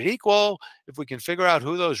customers are created equal. If we can figure out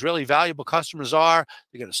who those really valuable customers are,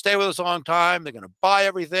 they're going to stay with us a long time. They're going to buy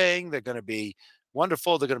everything. They're going to be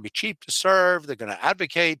wonderful. They're going to be cheap to serve. They're going to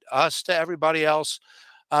advocate us to everybody else.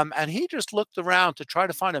 And he just looked around to try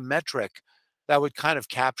to find a metric that would kind of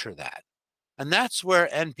capture that. And that's where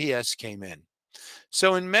NPS came in.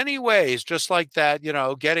 So in many ways, just like that,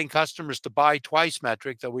 getting customers to buy twice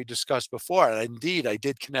metric that we discussed before, and indeed I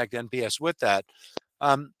did connect NPS with that.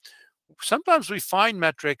 Sometimes we find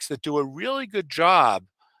metrics that do a really good job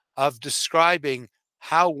of describing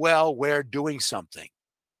how well we're doing something.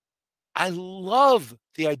 I love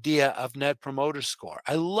the idea of Net Promoter Score.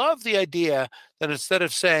 I love the idea that instead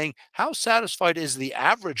of saying, how satisfied is the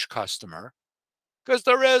average customer, because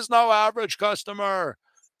there is no average customer,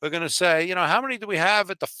 we're going to say, how many do we have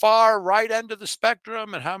at the far right end of the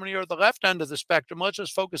spectrum and how many are at the left end of the spectrum? Let's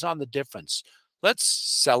just focus on the difference. Let's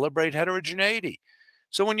celebrate heterogeneity.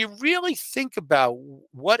 So when you really think about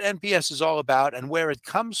what NPS is all about and where it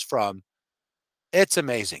comes from, it's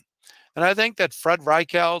amazing. And I think that Fred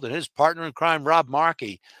Reichheld and his partner in crime, Rob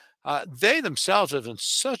Markey, they themselves have done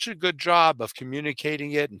such a good job of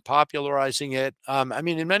communicating it and popularizing it. I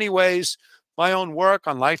mean, in many ways, my own work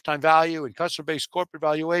on lifetime value and customer-based corporate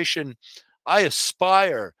valuation, I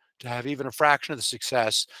aspire to have even a fraction of the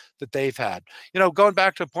success that they've had. Going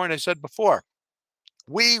back to a point I said before,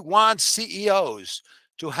 we want CEOs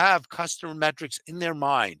to have customer metrics in their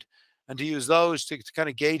mind and to use those to kind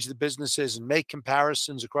of gauge the businesses and make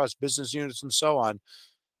comparisons across business units and so on.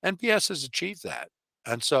 NPS has achieved that.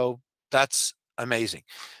 And so that's amazing.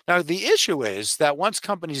 Now, the issue is that once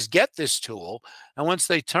companies get this tool and once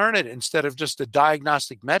they turn it, instead of just a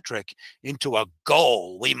diagnostic metric, into a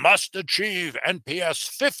goal, we must achieve NPS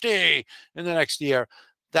 50 in the next year,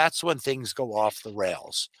 that's when things go off the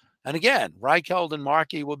rails. And again, Reichheld and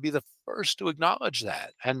Markey will be the first to acknowledge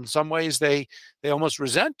that. And in some ways, they almost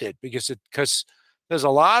resent it because there's a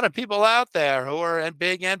lot of people out there who are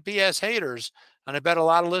big NPS haters. And I bet a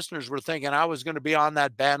lot of listeners were thinking I was going to be on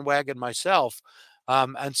that bandwagon myself.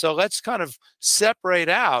 And so let's kind of separate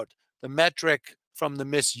out the metric from the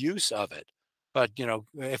misuse of it. But,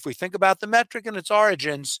 if we think about the metric and its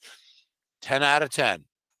origins, 10 out of 10,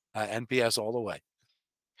 NPS all the way.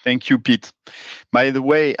 Thank you, Pete. By the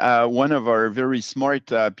way, one of our very smart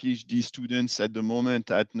PhD students at the moment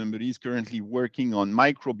at Numbery is currently working on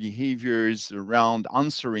micro behaviors around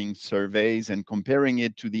answering surveys and comparing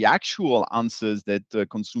it to the actual answers that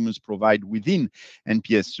consumers provide within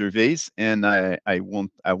NPS surveys. And I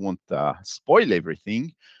won't spoil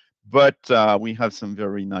everything, but we have some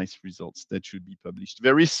very nice results that should be published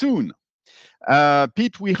very soon.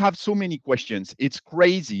 Pete, we have so many questions. It's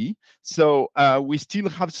crazy. So we still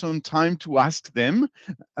have some time to ask them.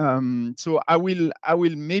 So I will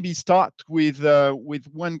maybe start with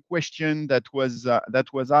one question that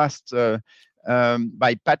was asked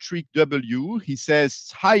by Patrick W. He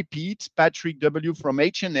says, "Hi Pete, Patrick W. from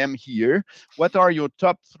H&M here. What are your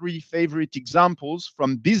top 3 favorite examples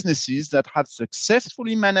from businesses that have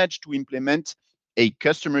successfully managed to implement a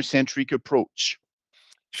customer-centric approach?"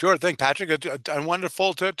 Sure thing, Patrick. And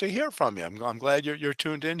wonderful to hear from you. I'm glad you're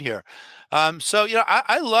tuned in here. So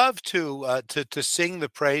I love to sing the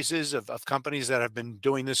praises of companies that have been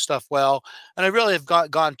doing this stuff well, and I really have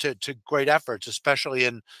gone to great efforts, especially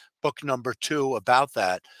in book number 2 about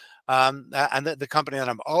that. And the company that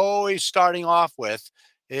I'm always starting off with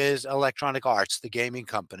is Electronic Arts, the gaming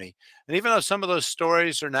company. And even though some of those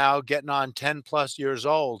stories are now getting on 10 plus years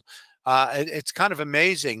old, it's kind of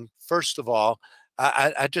amazing. First of all,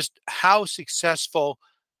 just how successful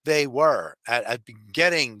they were at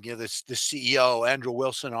getting, you know, the CEO Andrew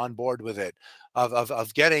Wilson on board with it,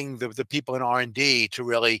 of getting the people in R&D to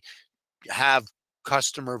really have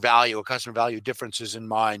customer value differences in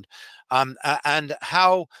mind, and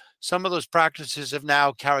how some of those practices have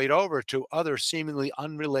now carried over to other seemingly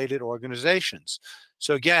unrelated organizations.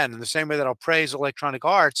 So again, in the same way that I'll praise Electronic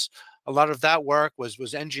Arts, a lot of that work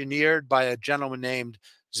was engineered by a gentleman named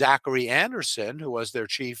Zachary Anderson, who was their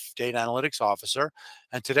chief data analytics officer.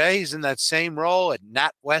 And today he's in that same role at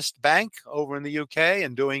NatWest Bank over in the UK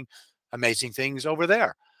and doing amazing things over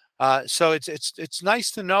there. So it's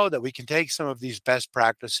nice to know that we can take some of these best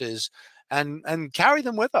practices and carry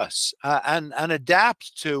them with us, and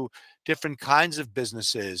adapt to different kinds of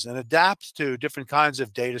businesses, and adapt to different kinds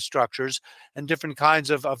of data structures and different kinds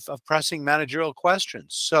of pressing managerial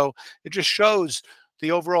questions. So it just shows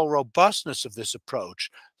the overall robustness of this approach,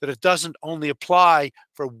 that it doesn't only apply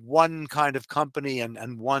for one kind of company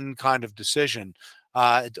and one kind of decision.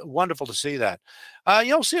 It's wonderful to see that.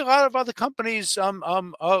 You'll see a lot of other companies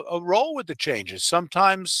roll with the changes,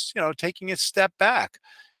 sometimes, you know, taking a step back.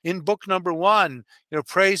 In book number one, you know,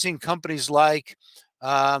 praising companies like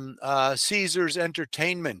Caesars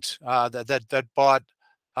Entertainment, that bought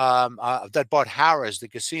Harrah's, the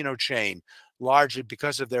casino chain, largely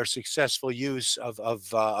because of their successful use of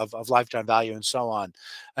lifetime value and so on,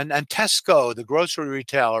 and Tesco, the grocery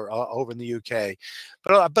retailer over in the UK.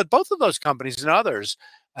 But both of those companies and others,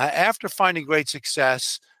 after finding great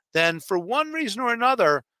success, then for one reason or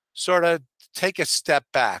another, sort of take a step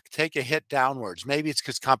back, take a hit downwards. Maybe it's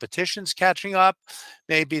because competition's catching up.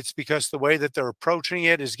 Maybe it's because the way that they're approaching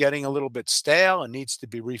it is getting a little bit stale and needs to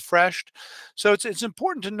be refreshed. So it's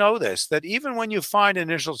important to know this, that even when you find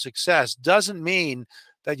initial success doesn't mean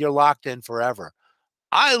that you're locked in forever.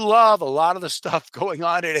 I love a lot of the stuff going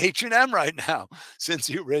on at H&M right now, since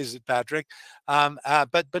you raised it, Patrick.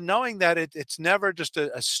 But knowing that it's never just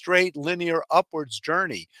a straight linear upwards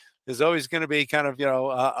journey. There's always going to be kind of, you know,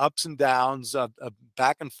 ups and downs,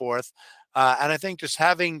 back and forth. And I think just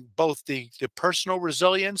having both the personal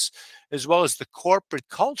resilience as well as the corporate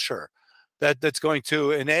culture that's going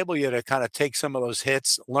to enable you to kind of take some of those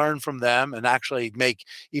hits, learn from them, and actually make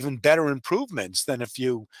even better improvements than if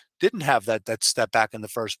you didn't have that step back in the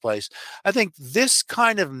first place. I think this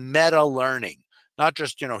kind of meta learning, not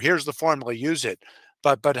just, you know, here's the formula, use it,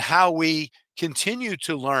 but how we continue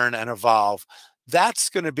to learn and evolve, that's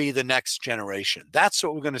going to be the next generation. That's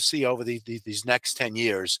what we're going to see over these next 10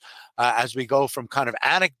 years, as we go from kind of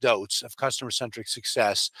anecdotes of customer-centric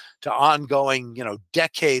success to ongoing, you know,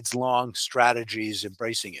 decades-long strategies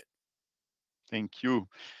embracing it. Thank you.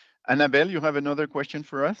 Annabelle, you have another question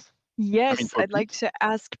for us? Yes, For I'd like Pete? to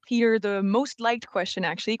ask Peter the most liked question,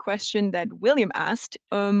 actually, question that William asked.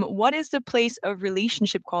 What is the place of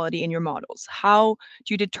relationship quality in your models? How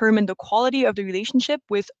do you determine the quality of the relationship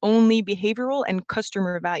with only behavioral and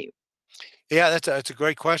customer value? Yeah, that's a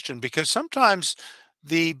great question, because sometimes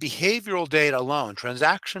the behavioral data alone,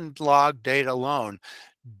 transaction log data alone,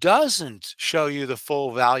 doesn't show you the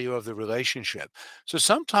full value of the relationship. So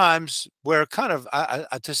sometimes we're kind of,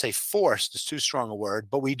 to say forced is too strong a word,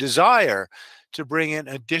 but we desire to bring in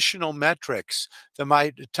additional metrics that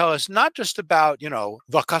might tell us not just about, you know,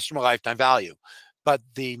 the customer lifetime value, but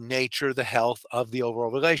the nature, the health of the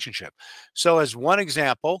overall relationship. So as one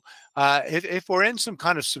example, if we're in some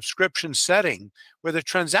kind of subscription setting where the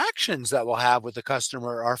transactions that we'll have with the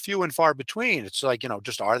customer are few and far between, it's like, you know,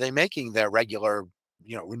 just are they making their regular,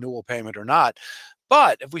 you know, renewal payment or not?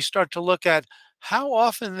 But if we start to look at how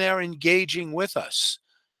often they're engaging with us,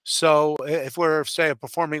 so if we're, say, a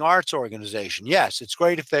performing arts organization, yes, it's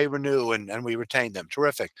great if they renew and we retain them,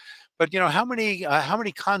 terrific. But, you know, how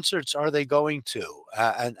many concerts are they going to,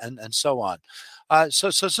 and so on. So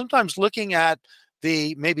sometimes looking at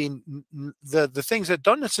the maybe the things that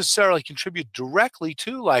don't necessarily contribute directly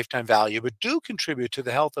to lifetime value, but do contribute to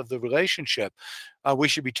the health of the relationship, we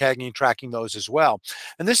should be tagging and tracking those as well.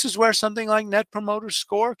 And this is where something like Net Promoter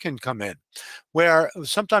Score can come in, where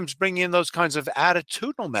sometimes bringing in those kinds of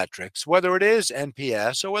attitudinal metrics, whether it is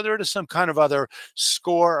NPS or whether it is some kind of other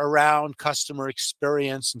score around customer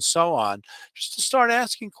experience and so on, just to start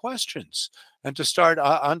asking questions and to start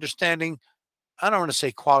understanding, I don't want to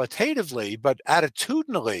say qualitatively, but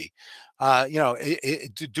attitudinally, you know,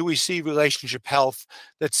 do we see relationship health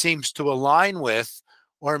that seems to align with,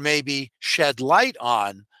 or maybe shed light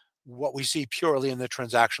on, what we see purely in the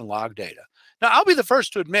transaction log data? Now, I'll be the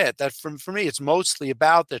first to admit that for me, it's mostly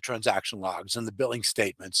about the transaction logs and the billing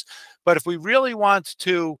statements. But if we really want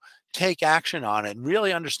to take action on it and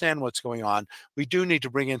really understand what's going on, we do need to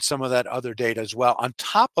bring in some of that other data as well on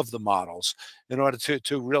top of the models in order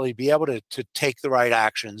to really be able to take the right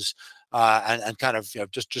actions and kind of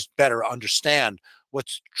just better understand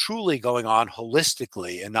what's truly going on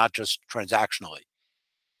holistically and not just transactionally.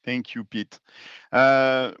 Thank you, Pete.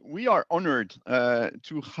 We are honored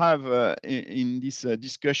to have in this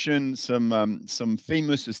discussion some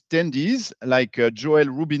famous attendees like Joel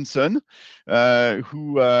Rubinson,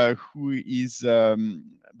 who is,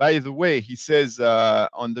 by the way, he says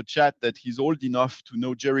on the chat that he's old enough to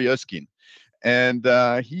know Jerry Huskin. And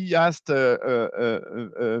he asked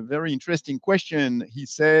a very interesting question. He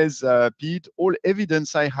says, Pete, all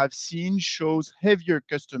evidence I have seen shows heavier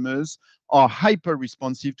customers are hyper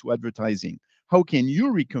responsive to advertising. How can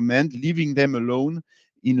you recommend leaving them alone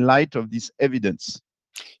in light of this evidence?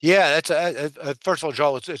 Yeah, that's first of all,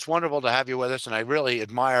 Joel, it's wonderful to have you with us, and I really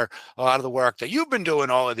admire a lot of the work that you've been doing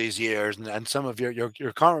all of these years, and some of your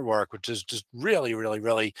current work, which is just really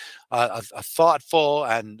a thoughtful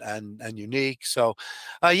and unique. So,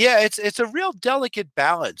 yeah, it's a real delicate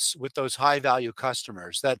balance with those high value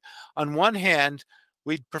customers. That on one hand,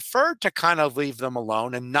 we'd prefer to kind of leave them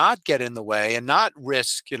alone and not get in the way and not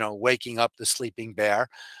risk, waking up the sleeping bear.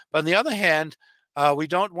 But on the other hand, we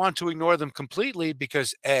don't want to ignore them completely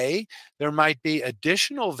because A, there might be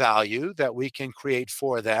additional value that we can create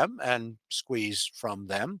for them and squeeze from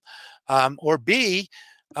them. Or B,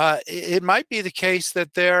 it might be the case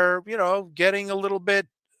that they're, getting a little bit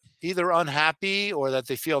either unhappy or that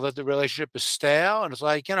they feel that the relationship is stale. And it's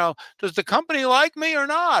like, does the company like me or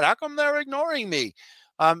not? How come they're ignoring me?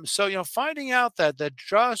 So, finding out that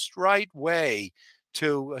just right way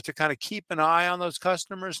to kind of keep an eye on those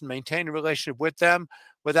customers and maintain a relationship with them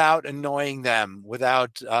without annoying them,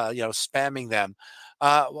 without spamming them.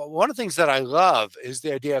 One of the things that I love is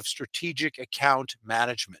the idea of strategic account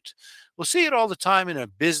management. We'll see it all the time in a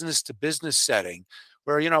business to business setting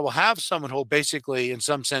where we'll have someone who'll basically, in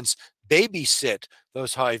some sense, babysit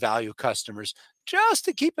those high value customers just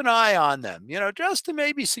to keep an eye on them, just to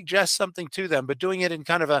maybe suggest something to them, but doing it in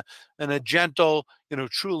kind of a gentle,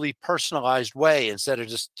 truly personalized way instead of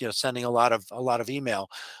just sending a lot of email.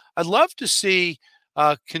 I'd love to see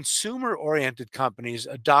consumer-oriented companies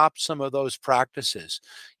adopt some of those practices.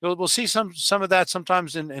 We'll see some of that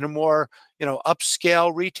sometimes in a more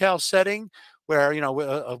upscale retail setting where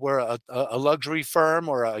where a luxury firm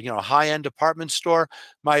or a high-end department store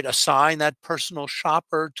might assign that personal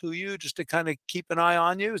shopper to you just to kind of keep an eye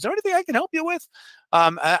on you. Is there anything I can help you with?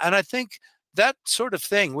 And I think that sort of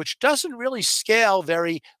thing, which doesn't really scale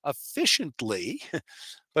very efficiently,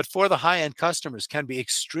 but for the high-end customers can be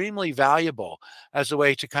extremely valuable as a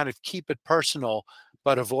way to kind of keep it personal,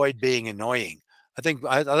 but avoid being annoying. I think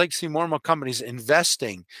I'd like to see more and more companies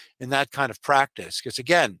investing in that kind of practice because,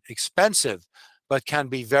 again, expensive, but can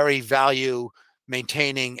be very value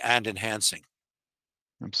maintaining and enhancing.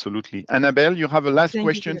 Absolutely. Annabelle, you have a last Thank you,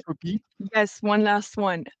 question Peter. for Pete? Yes, one last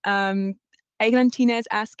one. Eglantina is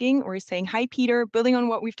asking or is saying, hi, Peter, building on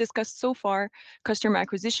what we've discussed so far, customer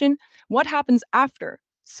acquisition, what happens after?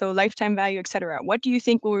 So lifetime value, etc. What do you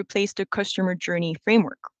think will replace the customer journey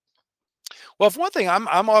framework? Well, for one thing,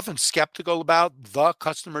 I'm often skeptical about the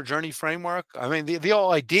customer journey framework. I mean, the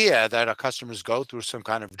whole idea that our customers go through some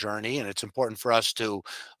kind of journey and it's important for us to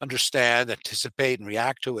understand, anticipate, and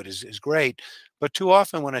react to it is great. But too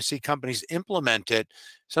often when I see companies implement it,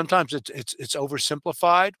 sometimes it's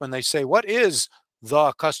oversimplified when they say, what is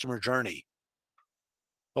the customer journey?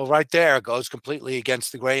 Well, right there it goes completely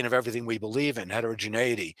against the grain of everything we believe in,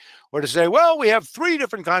 heterogeneity. Or to say, well, we have 3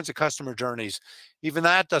 different kinds of customer journeys. Even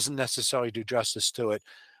that doesn't necessarily do justice to it.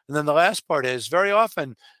 And then the last part is very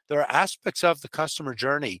often there are aspects of the customer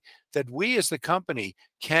journey that we as the company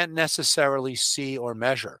can't necessarily see or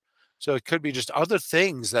measure. So it could be just other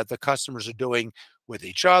things that the customers are doing with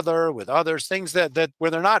each other, with others, things that where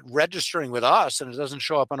they're not registering with us and it doesn't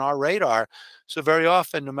show up on our radar. So very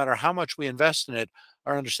often, no matter how much we invest in it,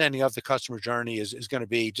 our understanding of the customer journey is going to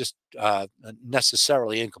be just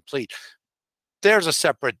necessarily incomplete. There's a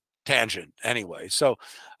separate tangent anyway. So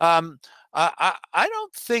I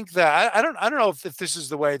don't think that I don't know if this is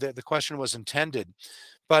the way that the question was intended,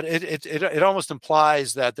 but it almost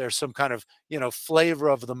implies that there's some kind of flavor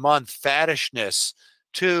of the month faddishness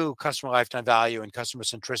to customer lifetime value and customer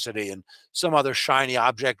centricity, and some other shiny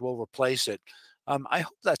object will replace it. I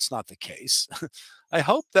hope that's not the case. I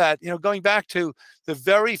hope that, going back to the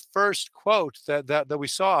very first quote that we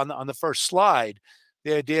saw on the first slide,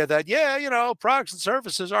 the idea that, yeah, products and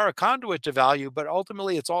services are a conduit to value, but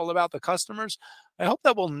ultimately it's all about the customers. I hope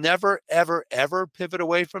that we'll never, ever, ever pivot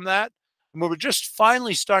away from that. And we're just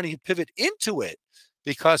finally starting to pivot into it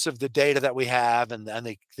because of the data that we have and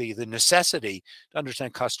the necessity to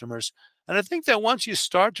understand customers. And I think that once you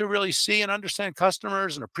start to really see and understand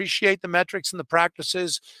customers and appreciate the metrics and the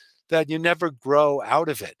practices, that you never grow out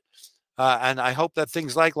of it. And I hope that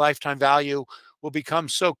things like lifetime value will become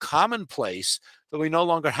so commonplace that we no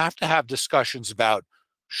longer have to have discussions about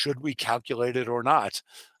should we calculate it or not.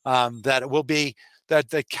 That it will be that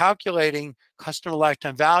the calculating customer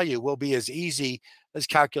lifetime value will be as easy as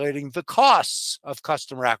calculating the costs of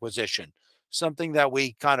customer acquisition, something that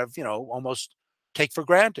we kind of, almost take for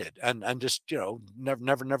granted and just,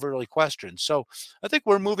 never really question. So I think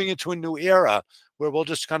we're moving into a new era where we'll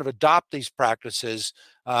just kind of adopt these practices.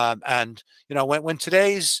 And, when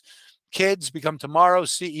today's kids become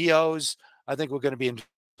tomorrow's CEOs, I think we're going to be in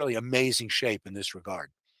really amazing shape in this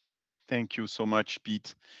regard. Thank you so much,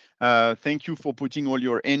 Pete. Thank you for putting all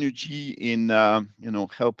your energy in,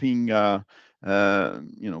 helping,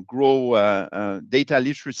 grow data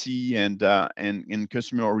literacy and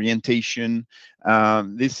customer orientation.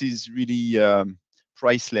 This is really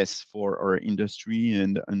priceless for our industry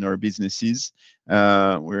and our businesses.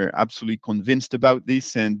 We're absolutely convinced about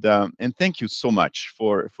this, and thank you so much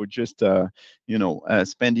for just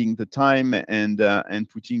spending the time and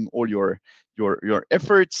putting all your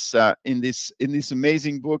efforts in this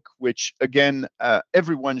amazing book, which again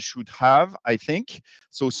everyone should have, I think.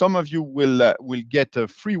 So some of you will get a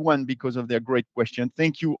free one because of their great question.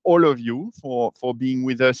 Thank you, all of you, for being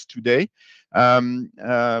with us today.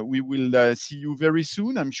 We will see you very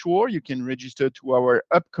soon. I'm sure you can register to our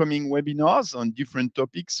upcoming webinars on different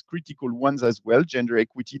topics, critical ones as well: gender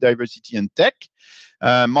equity, diversity, and tech.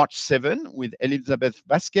 March 7 with Elizabeth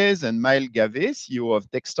Vasquez and Maël Gavet, CEO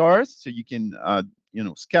of Techstars. So you can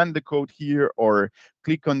scan the code here or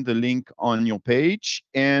click on the link on your page.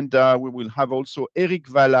 And we will have also Eric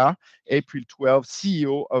Valla, April 12,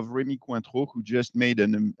 CEO of Rémy Cointreau, who just made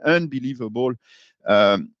an unbelievable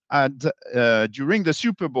ad during the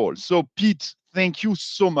Super Bowl. So Pete, thank you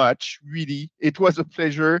so much. Really, it was a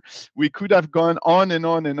pleasure. We could have gone on and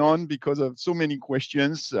on and on because of so many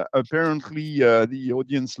questions. Apparently, the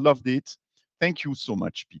audience loved it. Thank you so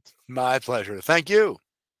much, Pete. My pleasure. Thank you.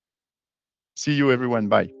 See you, everyone.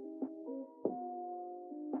 Bye.